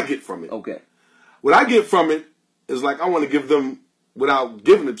know what I get from it. Okay. What I get from it is like I want to give them, without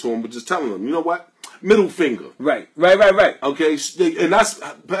giving it to them, but just telling them, you know what? Middle finger. Right. Okay. And that's,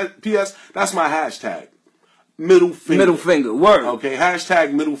 P.S., that's my hashtag. Middle finger. Middle finger. Word. Okay.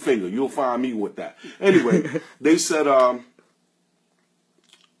 Hashtag middle finger. You'll find me with that. Anyway, they said,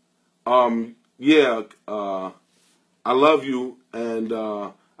 yeah, I love you, and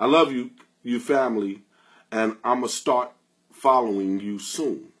I love you, your family, and I'm going to start following you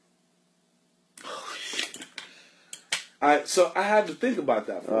soon. So I had to think about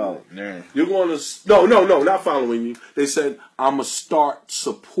that for a minute. Man. You're going to... No, not following you. They said, I'm going to start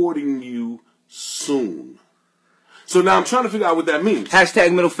supporting you soon. So now I'm trying to figure out what that means.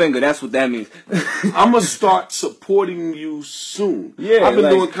 Hashtag middle finger, that's what that means. I'm going to start supporting you soon. Yeah, I've been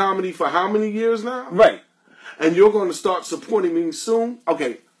doing comedy for how many years now? Right. And you're going to start supporting me soon?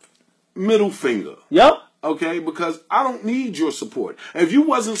 Okay, middle finger. Yep. Okay, because I don't need your support. If you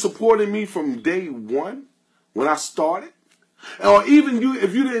wasn't supporting me from day one, when I started, or even you,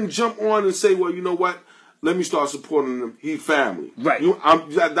 if you didn't jump on and say, well, you know what, let me start supporting them, he family. Right.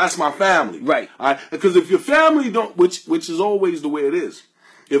 That's my family. Right. All right? Because if your family don't, which is always the way it is,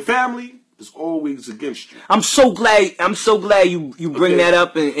 your family is always against you. I'm so glad you bring that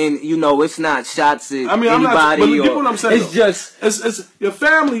up, and you know, it's not shots at anybody. I'm not, but you get what I'm saying, it's just... It's your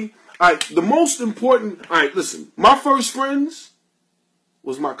family. All right, the most important... All right, listen. My first friends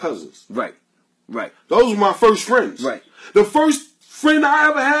was my cousins. Right. Right. Those were my first friends. Right. The first friend I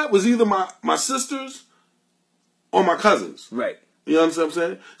ever had was either my sisters or my cousins. Right. You understand what I'm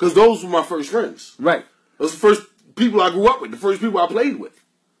saying? Because those were my first friends. Right. Those were the first people I grew up with. The first people I played with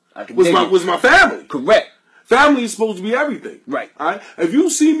was my family. Correct. Family is supposed to be everything. Right. All right? If you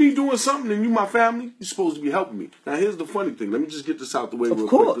see me doing something and you my family, you're supposed to be helping me. Now, here's the funny thing. Let me just get this out the way real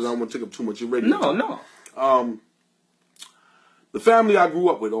quick because I don't want to take up too much of your radio time. No. The family I grew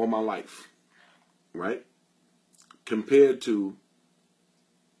up with all my life, right, compared to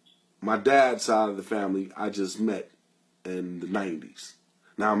my dad's side of the family I just met in the 90s.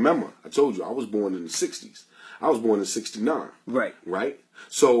 Now, remember, I told you I was born in the 60s. I was born in 69. Right. Right?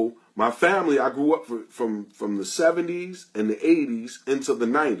 So my family, I grew up from the 70s and the 80s into the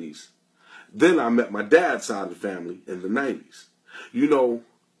 90s. Then I met my dad's side of the family in the 90s. You know,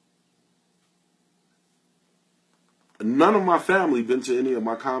 none of my family been to any of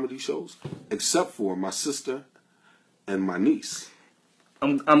my comedy shows except for my sister and my niece.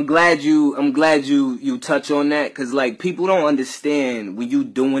 I'm glad you touch on that, because like people don't understand when you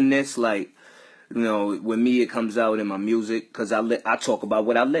doing this, like, you know, with me it comes out in my music because I talk about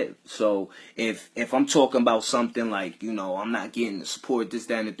what I live. So if I'm talking about something like, you know, I'm not getting the support, this,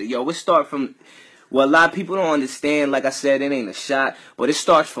 that, and the yo, it start from, well, a lot of people don't understand. Like I said, it ain't a shot, but it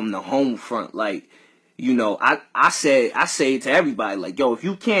starts from the home front. Like, you know, I say it to everybody, like, yo, if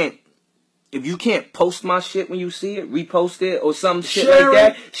you can't post my shit when you see it, repost it or some shit like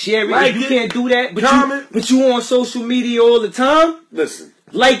that, share it. Like if you can't do that, but you on social media all the time. Listen.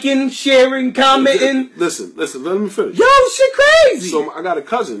 Liking, sharing, commenting. Listen, let me finish. Yo, shit crazy. So I got a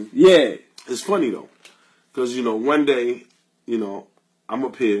cousin. Yeah. It's funny though. Because, you know, one day, you know, I'm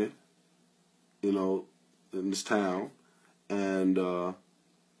up here, you know, in this town, and I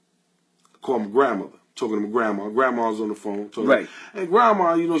call my grandmother. Talking to my grandma. Grandma's on the phone. Right. And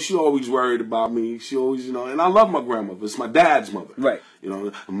grandma, you know, she always worried about me. She always, you know, and I love my grandmother. It's my dad's mother. Right. You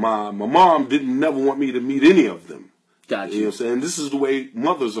know, my mom didn't never want me to meet any of them. Gotcha. You know what I'm saying? This is the way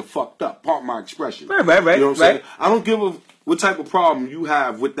mothers are fucked up. Part of my expression. Right. You know what I'm saying? Right. I don't give a what type of problem you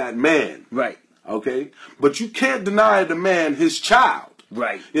have with that man. Right. Okay? But you can't deny the man his child.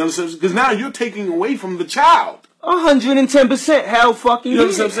 Right. You know what I'm saying? Because now you're taking away from the child. 110%. Hell fucking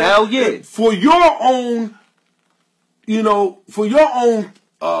yeah. Hell yeah. For your own, you know, for your own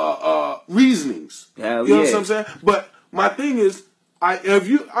reasonings. Hell you know what I'm saying? But my thing is,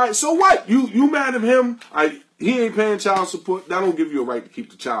 so what? You mad at him? He ain't paying child support. That don't give you a right to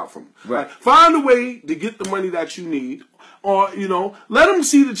keep the child from him. Right. Find a way to get the money that you need. Or, you know, let him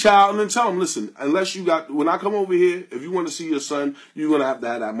see the child and then tell him, listen, unless you got, when I come over here, if you want to see your son, you're going to have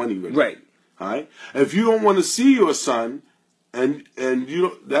that money ready. Right. All right? If you don't want to see your son, and you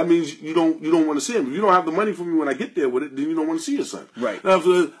don't, that means you don't want to see him. If you don't have the money for me when I get there with it, then you don't want to see your son. Right. Now,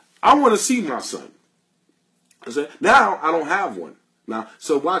 if I want to see my son. I said, now I don't have one. Now,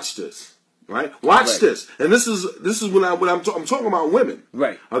 so watch this. Right? Watch this. And this is when I'm talking about women.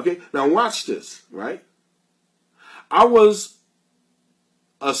 Right. Okay? Now watch this, right? I was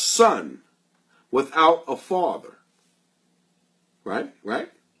a son without a father. Right? Right?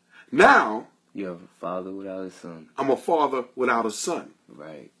 Now you have a father without a son. I'm a father without a son.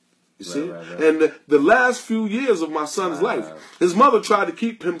 Right. You see? Right. And the last few years of my son's life, his mother tried to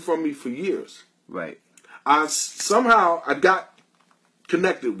keep him from me for years. Right. Somehow I got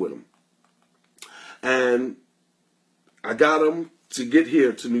connected with him. And I got him to get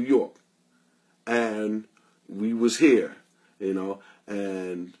here to New York. And we was here, you know.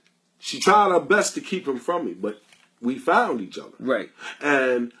 And she tried her best to keep him from me. But we found each other. Right.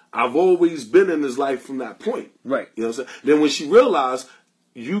 And I've always been in his life from that point. Right. You know what I'm saying? Then when she realized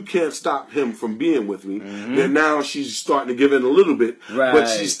you can't stop him from being with me, then now she's starting to give in a little bit. Right. But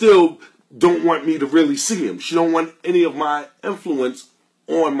she still don't want me to really see him. She don't want any of my influence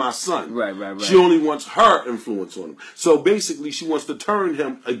on my son. Right. She only wants her influence on him. So basically she wants to turn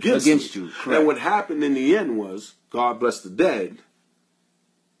him against me. you. Correct. And what happened in the end was, God bless the dead,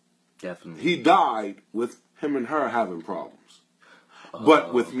 Definitely. he died with him and her having problems.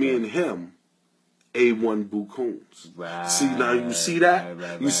 But with me and him, A1 Bukoons. Right. See, now you see that?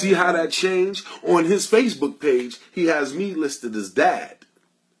 Right, you see how that changed? On his Facebook page, he has me listed as dad.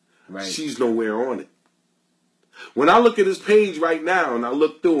 Right. She's nowhere on it. When I look at his page right now and I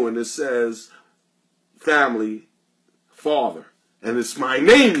look through and it says family, father, and it's my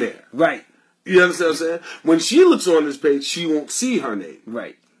name there. Right. You understand what I'm saying? When she looks on this page, she won't see her name.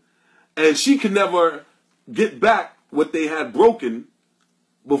 Right. And she can never get back what they had broken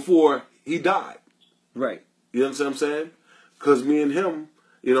before he died. Right. You understand what I'm saying? Because me and him,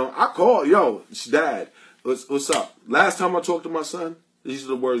 you know, I called, yo, it's dad, what's up? Last time I talked to my son, these are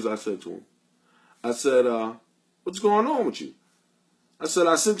the words I said to him. I said, what's going on with you? I said,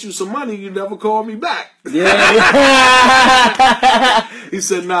 I sent you some money, you never called me back. Yeah. He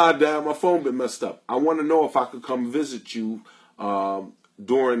said, nah, Dad, my phone been messed up. I want to know if I could come visit you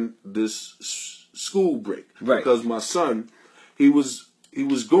during this school break. Right. Because my son, he was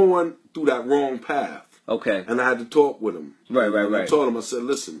going through that wrong path. Okay. And I had to talk with him. Right. I told him, I said,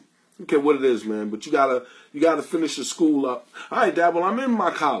 listen, okay, what it is, man, but you gotta finish your school up. All right, Dad, well, I'm in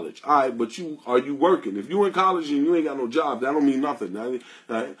my college. All right, but are you working? If you in college and you ain't got no job, that don't mean nothing. Now,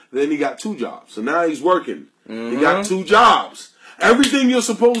 then he got 2 jobs. So now he's working. He got 2 jobs. Everything you're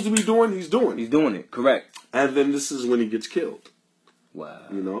supposed to be doing, he's doing. He's doing it. Correct. And then this is when he gets killed. Wow.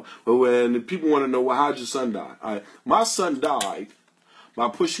 You know? But when people want to know, well, how'd your son die? All right, my son died by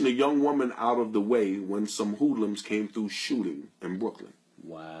pushing a young woman out of the way when some hoodlums came through shooting in Brooklyn.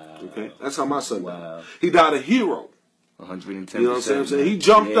 Wow. Okay? That's how my son Wow. died. He died a hero. 110%. You know what I'm saying? He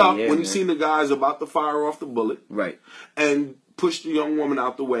jumped up when man. he seen the guys about to fire off the bullet. Right. And pushed the young woman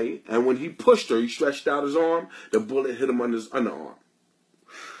out the way. And when he pushed her, he stretched out his arm. The bullet hit him on his underarm.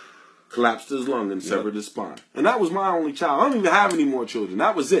 Collapsed his lung and severed his spine. And that was my only child. I don't even have any more children.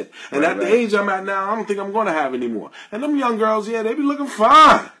 That was it. And at the age I'm at now, I don't think I'm going to have any more. And them young girls, yeah, they be looking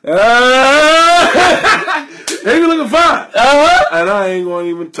fine. They be looking fine. And I ain't going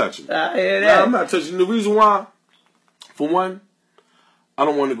to even touch them. I hear that. Nah, I'm not touching them. The reason why, for one, I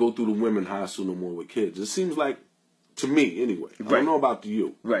don't want to go through the women high school no more with kids. It seems like, to me anyway, I don't know about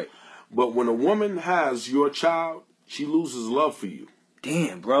you. Right. But when a woman has your child, she loses love for you.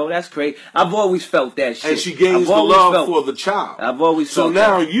 Damn, bro, that's crazy. I've always felt that shit. And she gains the love for the child. I've always felt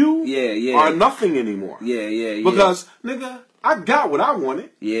now that. you are nothing anymore. Yeah. Because, nigga, I got what I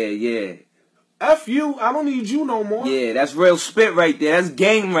wanted. Yeah. F you, I don't need you no more. Yeah, that's real spit right there. That's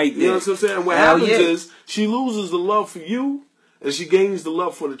game right there. You know what I'm saying? What happens is she loses the love for you and she gains the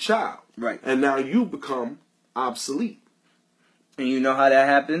love for the child. Right. And now you become obsolete. And you know how that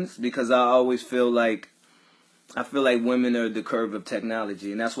happens? Because I always feel like women are the curve of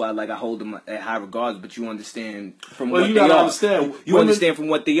technology, and that's why I hold them at high regards. But you understand from what they are. Understand. You understand from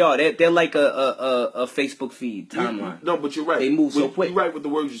what they are. They're like a Facebook feed timeline. No, but you're right. They move so quick. You're right with the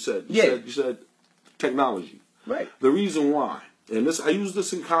words you said. You said technology. Right. The reason why, and I use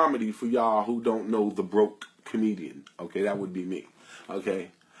this in comedy for y'all who don't know the broke comedian. Okay, that would be me. Okay,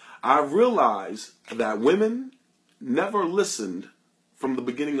 I realized that women never listened from the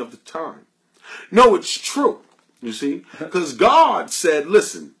beginning of the time. No, it's true. You see? Because God said,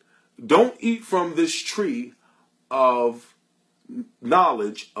 listen, don't eat from this tree of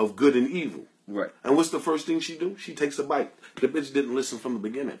knowledge of good and evil. Right. And what's the first thing she do? She takes a bite. The bitch didn't listen from the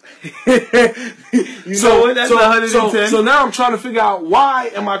beginning. know what? That's 110. So now I'm trying to figure out,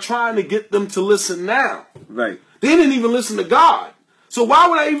 why am I trying to get them to listen now? Right. They didn't even listen to God. So why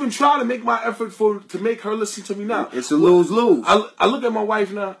would I even try to make my effort to make her listen to me now? It's a lose-lose. I look at my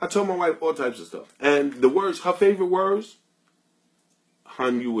wife now. I tell my wife all types of stuff. And the words, her favorite words,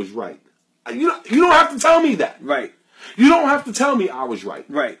 hun, you was right. You don't have to tell me that. Right. You don't have to tell me I was right.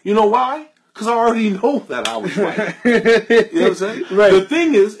 Right. You know why? Because I already know that I was right. You know what I'm saying? Right. The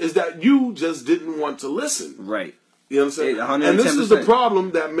thing is that you just didn't want to listen. Right. You know what I'm saying? 110%. And this is the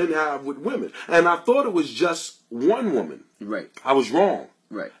problem that men have with women. And I thought it was just one woman. Right. I was wrong.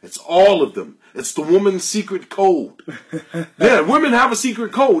 Right. It's all of them. It's the woman's secret code. Yeah, women have a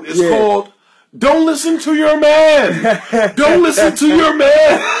secret code. It's called, don't listen to your man. Don't listen to your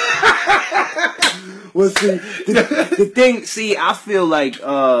man. Well, see, the thing, I feel like,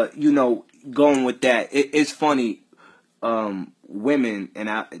 going with that, it's funny. women, and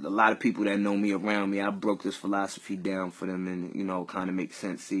a lot of people that know me around me, I broke this philosophy down for them, and kind of makes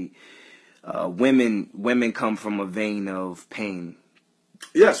sense. See, women come from a vein of pain.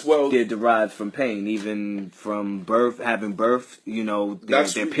 Yes, well, they're derived from pain, even from having birth.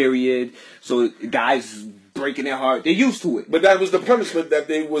 Their period. So guys breaking their heart, they're used to it. But that was the punishment that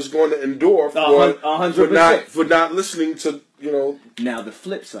they was going to endure for 100%. not listening to Now the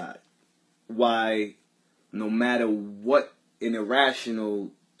flip side, why no matter what an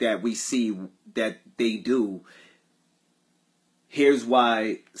irrational that we see that they do, here's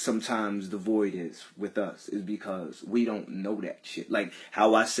why sometimes the void is with us, is because we don't know that shit. Like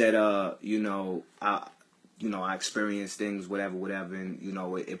how I said, I experienced things, whatever, and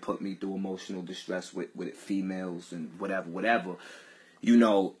it put me through emotional distress with females and whatever.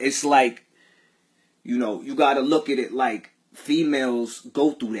 It's like, you gotta look at it like females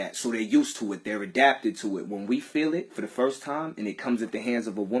go through that, so they're used to it, they're adapted to it. When we feel it for the first time and it comes at the hands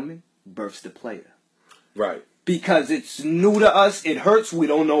of a woman, births the player. Right. Because it's new to us, it hurts, we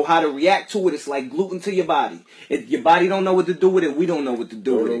don't know how to react to it. It's like gluten to your body. If your body don't know what to do with it, we don't know what to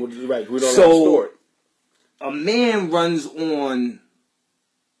do with it. Right, we don't know how to store it. A man runs on,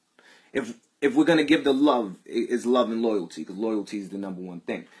 if we're going to give the love, it's love and loyalty, because loyalty is the number one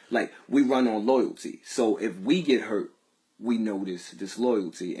thing. Like, we run on loyalty. So if we get hurt, we know this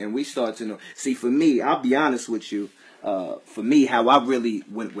loyalty, and we start to know. See, for me, I'll be honest with you, for me, how I really,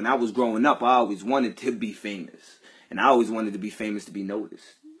 when I was growing up, I always wanted to be famous. And I always wanted to be famous to be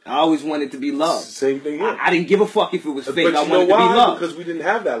noticed. I always wanted to be loved. Same thing here. I didn't give a fuck if it was fake. I wanted to be why? loved. Because we didn't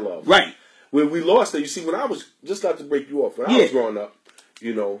have that love. Right. When we lost it, you see, when I was, just not to break you off, when I was growing up,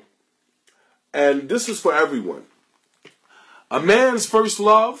 and this is for everyone. A man's first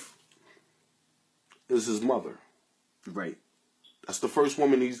love is his mother. Right. That's the first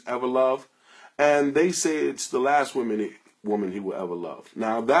woman he's ever loved. And they say it's the last woman he will ever love.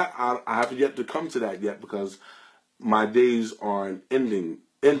 Now, that I have yet to come to that yet, because my days aren't ended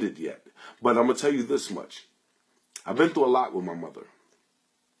yet. But I'm going to tell you this much. I've been through a lot with my mother.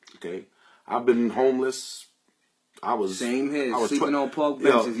 Okay? I've been homeless. Same here. Sleeping on park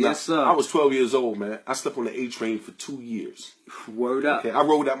benches. Yes, sir. I was 12 years old, man. I slept on the A train for 2 years. Word up. Okay, I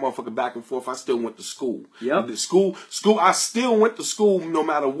rode that motherfucker back and forth. I still went to school. Yep. The school. I still went to school no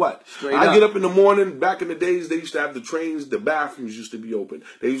matter what. I get up in the morning. Back in the days, they used to have the trains. The bathrooms used to be open.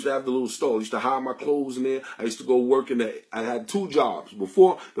 They used to have the little store. I used to hide my clothes in there. I used to go work in there. I had 2 jobs.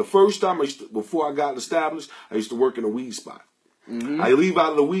 Before I got established, I used to work in a weed spot. Mm-hmm. I leave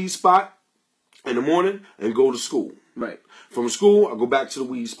out of the weed spot in the morning and go to school. Right. From school, I go back to the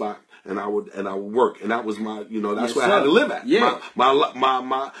weed spot and I would work, and that was my, that's where I had to live at. Yeah.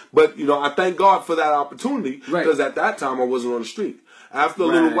 But I thank God for that opportunity, because at that time I wasn't on the street. After a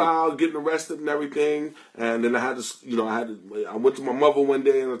little while, getting arrested and everything, and then I went to my mother one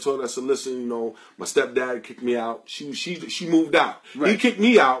day and I told her, I said, listen, my stepdad kicked me out. She moved out. Right. He kicked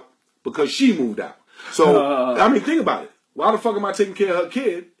me out because she moved out. So think about it. Why the fuck am I taking care of her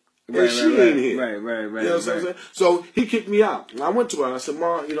kid? And she ain't here. Right. You know what I'm saying? So he kicked me out. And I went to her and I said,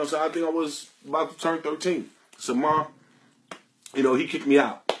 Ma, I think I was about to turn 13. I said, Ma, he kicked me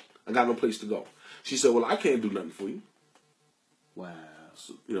out. I got no place to go. She said, well, I can't do nothing for you. Wow.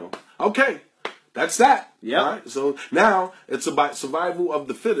 So, okay. That's that. Yeah. Right? So now it's about survival of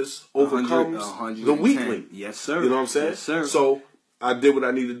the fittest overcomes the weakling. Yes, sir. You know what I'm saying? Yes, sir. So I did what I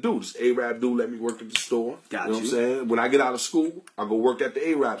needed to do. This Arab dude let me work at the store. Got you know what I'm saying? When I get out of school, I go work at the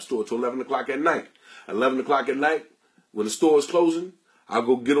Arab store till 11 o'clock at night. At 11 o'clock at night, when the store is closing, I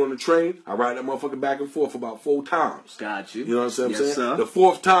go get on the train. I ride that motherfucker back and forth about 4 times. Got you. You know what I'm saying? Yes, sir. The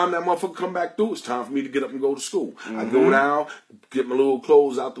 4th time that motherfucker come back through, it's time for me to get up and go to school. Mm-hmm. I go down, get my little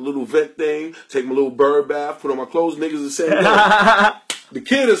clothes out the little vent thing, take my little bird bath, put on my clothes. Niggas are saying, the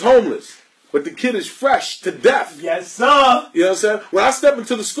kid is homeless. But the kid is fresh to death. Yes, sir. You know what I'm saying? When I step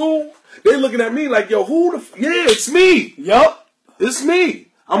into the school, they looking at me like, yo, yeah, it's me. Yup. It's me.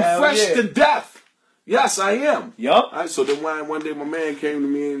 I'm fresh to death. Yes, I am. Yup. Right, so then one day my man came to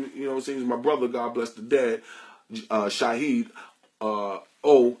me and, you know what I'm saying, he's my brother, God bless the dead, Shaheed.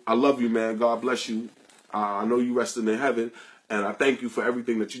 I love you, man. God bless you. I know you resting in heaven, and I thank you for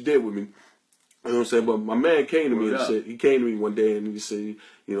everything that you did with me. You know what I'm saying? But my man came to me and said, he came to me one day and he said,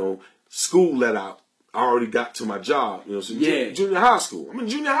 school let out. I already got to my job. So junior high school. I'm in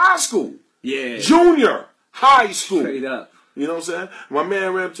junior high school. Yeah. Junior high school. Straight up. You know what I'm saying? My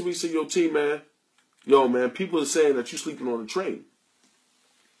man ran up to me and said, yo, T, man. Yo, man, people are saying that you sleeping on the train.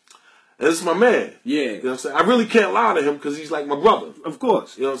 And this is my man. Yeah. You know what I'm saying? I really can't lie to him because he's like my brother. Of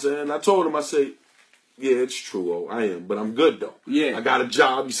course. You know what I'm saying? And I told him, I said, Yeah, it's true. Oh, I am, but I'm good though. Yeah. I got a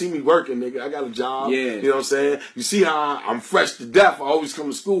job. You see me working, nigga. I got a job. Yeah. You know what I'm saying? You see how I'm fresh to death. I always come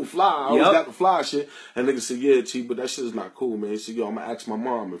to school fly. I always got the fly shit. And nigga said, yeah, T, but that shit is not cool, man. He said, yo, I'm gonna ask my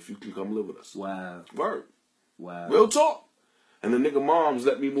mom if you can come live with us. Wow. Word. Wow. Real talk. And the nigga moms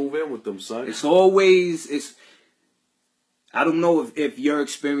let me move in with them, son. It's always, I don't know if your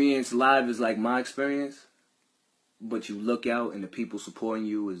experience live is like my experience, but you look out and the people supporting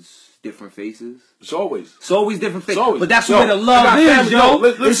you is different faces. It's always different faces. Always. But that's where the love is, yo.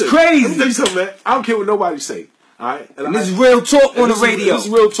 Listen, it's crazy. Let me tell you something, man. I don't care what nobody say. All right? And this is real talk on the radio. This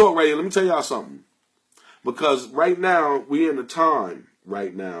is real talk radio. Let me tell y'all something. Because right now, we in a time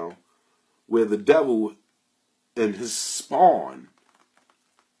right now where the devil and his spawn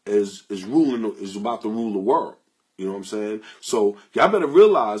is about to rule the world. You know what I'm saying? So y'all better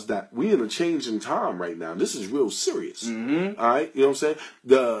realize that we in a changing time right now. This is real serious. Mm-hmm. All right? You know what I'm saying?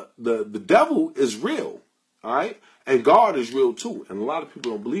 The devil is real. All right? And God is real too. And a lot of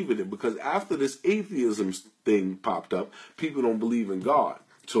people don't believe in it because after this atheism thing popped up, people don't believe in God.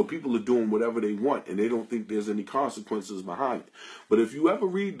 So people are doing whatever they want and they don't think there's any consequences behind it. But if you ever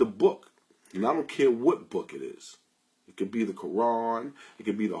read the book, and I don't care what book it is, it could be the Quran, it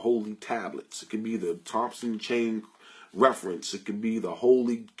could be the Holy Tablets, it could be the Thompson Chain Reference, it could be the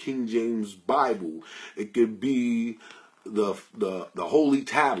Holy King James Bible, it could be the Holy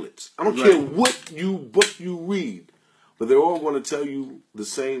Tablets. I don't care what book you read, but they're all going to tell you the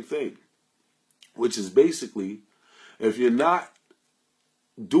same thing, which is basically, if you're not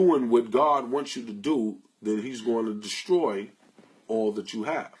doing what God wants you to do, then he's going to destroy all that you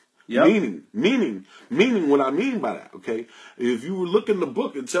have. Yep. Meaning what I mean by that, okay? If you look in the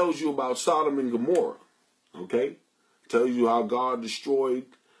book, it tells you about Sodom and Gomorrah, okay? It tells you how God destroyed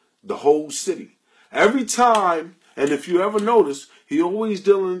the whole city. Every time, and if you ever notice, he always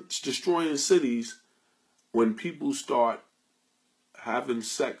destroying cities when people start having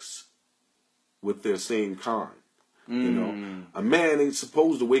sex with their same kind. You know, a man ain't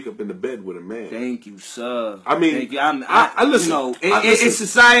supposed to wake up in the bed with a man. Thank you, sir. I mean, I listen. You know, listen. in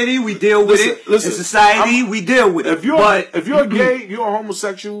society we deal with it. In society we deal with it. If you're gay, you're a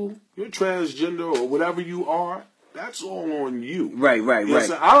homosexual, you're transgender, or whatever you are, that's all on you. Right.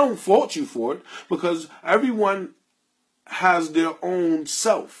 I don't fault you for it because everyone has their own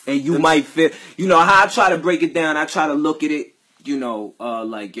self. And you might feel, you know, how I try to break it down. I try to look at it. You know,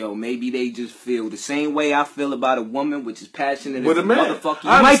 like, yo, maybe they just feel the same way I feel about a woman, which is passionate as a motherfucker.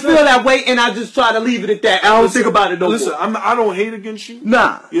 You might feel that way, and I just try to leave it at that. I don't think about it no more. Listen, I don't hate against you.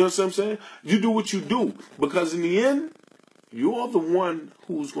 Nah. You know what I'm saying? You do what you do. Because in the end, you're the one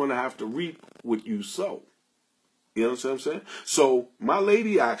who's going to have to reap what you sow. You know what I'm saying? So, my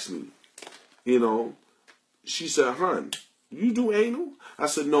lady asked me, you know, she said, "Hun, you do anal?" I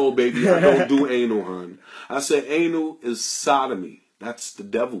said, "No, baby, I don't do anal, hun." I said, "Anal is sodomy. That's the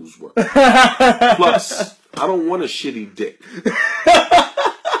devil's work. Plus, I don't want a shitty dick."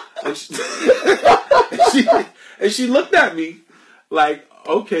 and she looked at me like,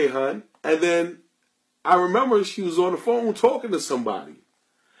 "Okay, hun." And then I remember she was on the phone talking to somebody.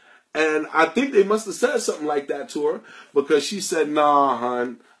 And I think they must have said something like that to her because she said, "Nah,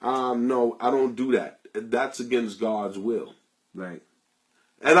 hun, no, I don't do that. That's against God's will." Right.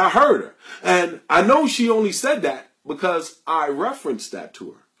 And I heard her. And I know she only said that because I referenced that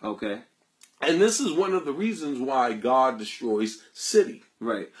to her. Okay. And this is one of the reasons why God destroys city.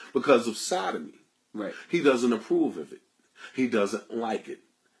 Right. Because of sodomy. Right. He doesn't approve of it. He doesn't like it.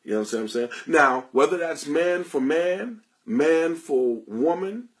 You know what I'm saying? Now, whether that's man for man for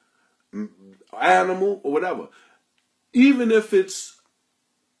woman, animal, or whatever, even if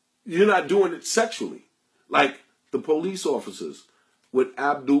you're not doing it sexually, like the police officers with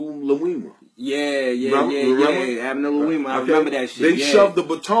Abdul Lawima. Yeah. Abdul Lawima. I remember that shit. They shoved the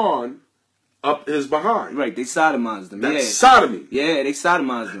baton up his behind. Right, they sodomized him. That's sodomy. Yeah, they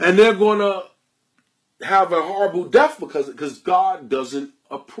sodomized him. And they're going to have a horrible death because God doesn't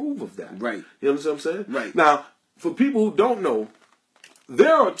approve of that. Right. You know what I'm saying? Right. Now, for people who don't know,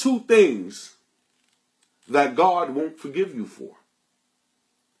 there are two things that God won't forgive you for.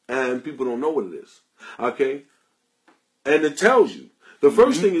 And people don't know what it is. Okay? And it tells you. The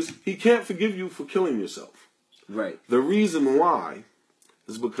first thing is he can't forgive you for killing yourself. Right. The reason why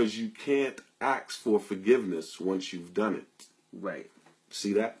is because you can't ask for forgiveness once you've done it. Right.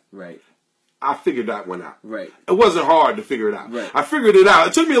 See that? Right. I figured that one out. Right. It wasn't hard to figure it out. Right. I figured it out.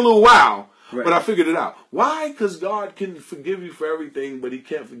 It took me a little while, right, but I figured it out. Why? Because God can forgive you for everything, but he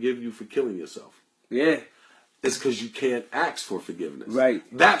can't forgive you for killing yourself. Yeah. It's because you can't ask for forgiveness. Right.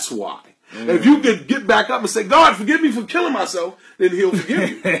 That's why. If you could get back up and say, "God, forgive me for killing myself," then he'll forgive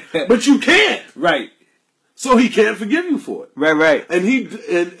you. But you can't. Right. So he can't forgive you for it. Right. And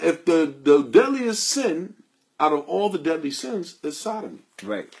if the deadliest sin out of all the deadly sins is sodomy.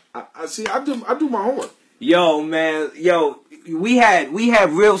 Right. I see. I do my homework. Yo, man. Yo, we had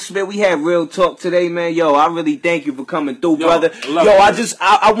real spit. We had real talk today, man. Yo, I really thank you for coming through, brother.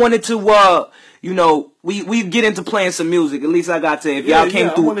 I wanted to, you know, we get into playing some music. At least I got to. If y'all came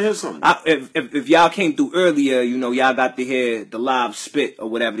through, I want to hear something. If y'all came through earlier, you know, y'all got to hear the live spit or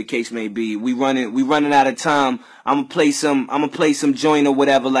whatever the case may be. We running out of time. I'm gonna play some joint or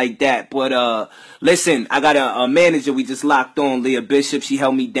whatever like that. But listen, I got a manager we just locked on, Leah Bishop. She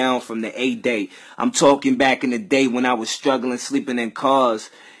held me down from the A-Day. I'm talking back in the day when I was struggling, sleeping in cars,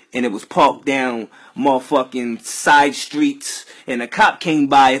 and it was parked down motherfucking side streets, and a cop came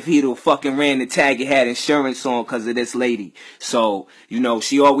by if he'd have fucking ran the tag and had insurance on because of this lady. So, you know,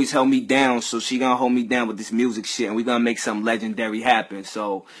 she always held me down, so she gonna hold me down with this music shit, and we gonna make something legendary happen.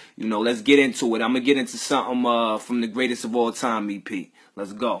 So, you know, let's get into it. I'm gonna get into something from the greatest of all time EP.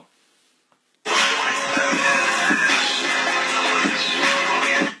 Let's go.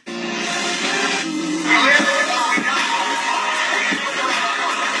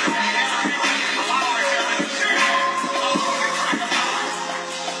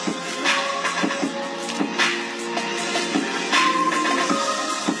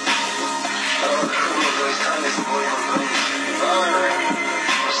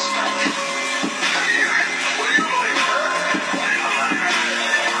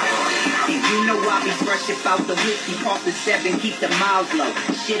 Out the whiskey, park the 7, keep the miles low.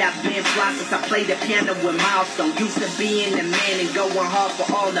 Shit, I've been fly since I played the piano with Milestone. Used to being the man and going hard for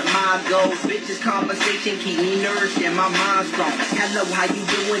all of my goals. Bitches conversation keep me nourished and my mind strong. Hello, how you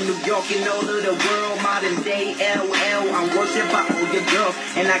doing? New York and all of the world, modern day LL. I'm worshipped by all your girls,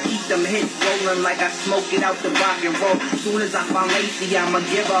 and I keep them hits rolling like I smoke it out the rock and roll. Soon as I find Lacey, I'ma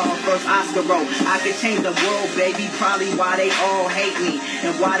give her her first Oscar role. I could change the world, baby, probably why they all hate me,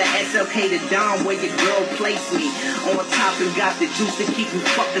 and why the SLK the Don where your girl place me on top and got the juice to keep you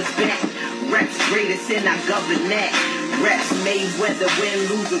fuckers back. Reps greatest and I govern that. Reps Mayweather, win,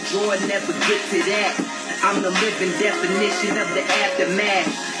 lose or draw, never get to that. I'm the living definition of the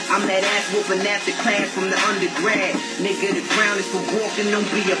aftermath. I'm that ass whooping after class from the undergrad. Nigga, the ground is for walking, don't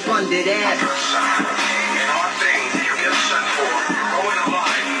be up under that. In our thing, you get sent for. Go in a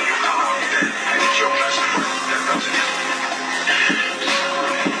line, you come out dead. And it's your best friend that does it.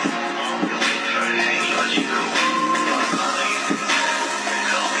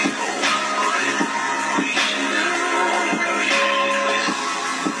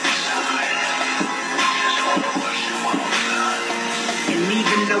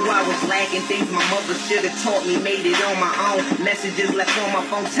 I was lacking things my mother should have taught me, made it on my own. Messages left on my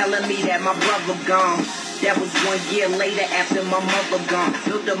phone telling me that my brother gone. That was 1 year later after my mother gone.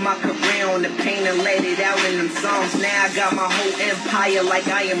 Built up my career on the pain and let it out in them songs. Now I got my whole empire like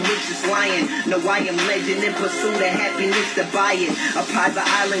I am Richest Lion. No, I am legend in pursuit of happiness to buy it. A private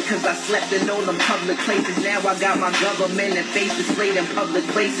island cause I slept in all them public places. Now I got my government and face displayed in public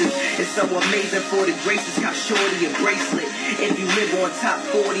places. It's so amazing for the graces, got shorty a bracelet. If you live on top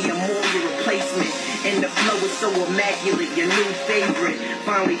 40 or more, your replacement. And the flow is so immaculate, your new favorite.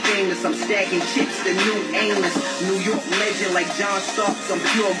 Finally famous, I'm stacking chips, the new aimless. New York legend like John Starks, I'm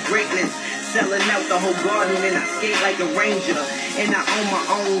pure greatness. Selling out the whole garden and I skate like a ranger. And I own my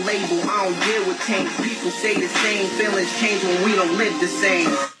own label, I don't deal with change. People say the same, feelings change when we don't live the same.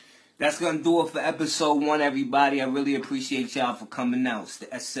 That's gonna do it for episode 1, everybody. I really appreciate y'all for coming out. It's the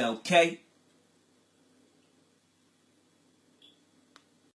SLK.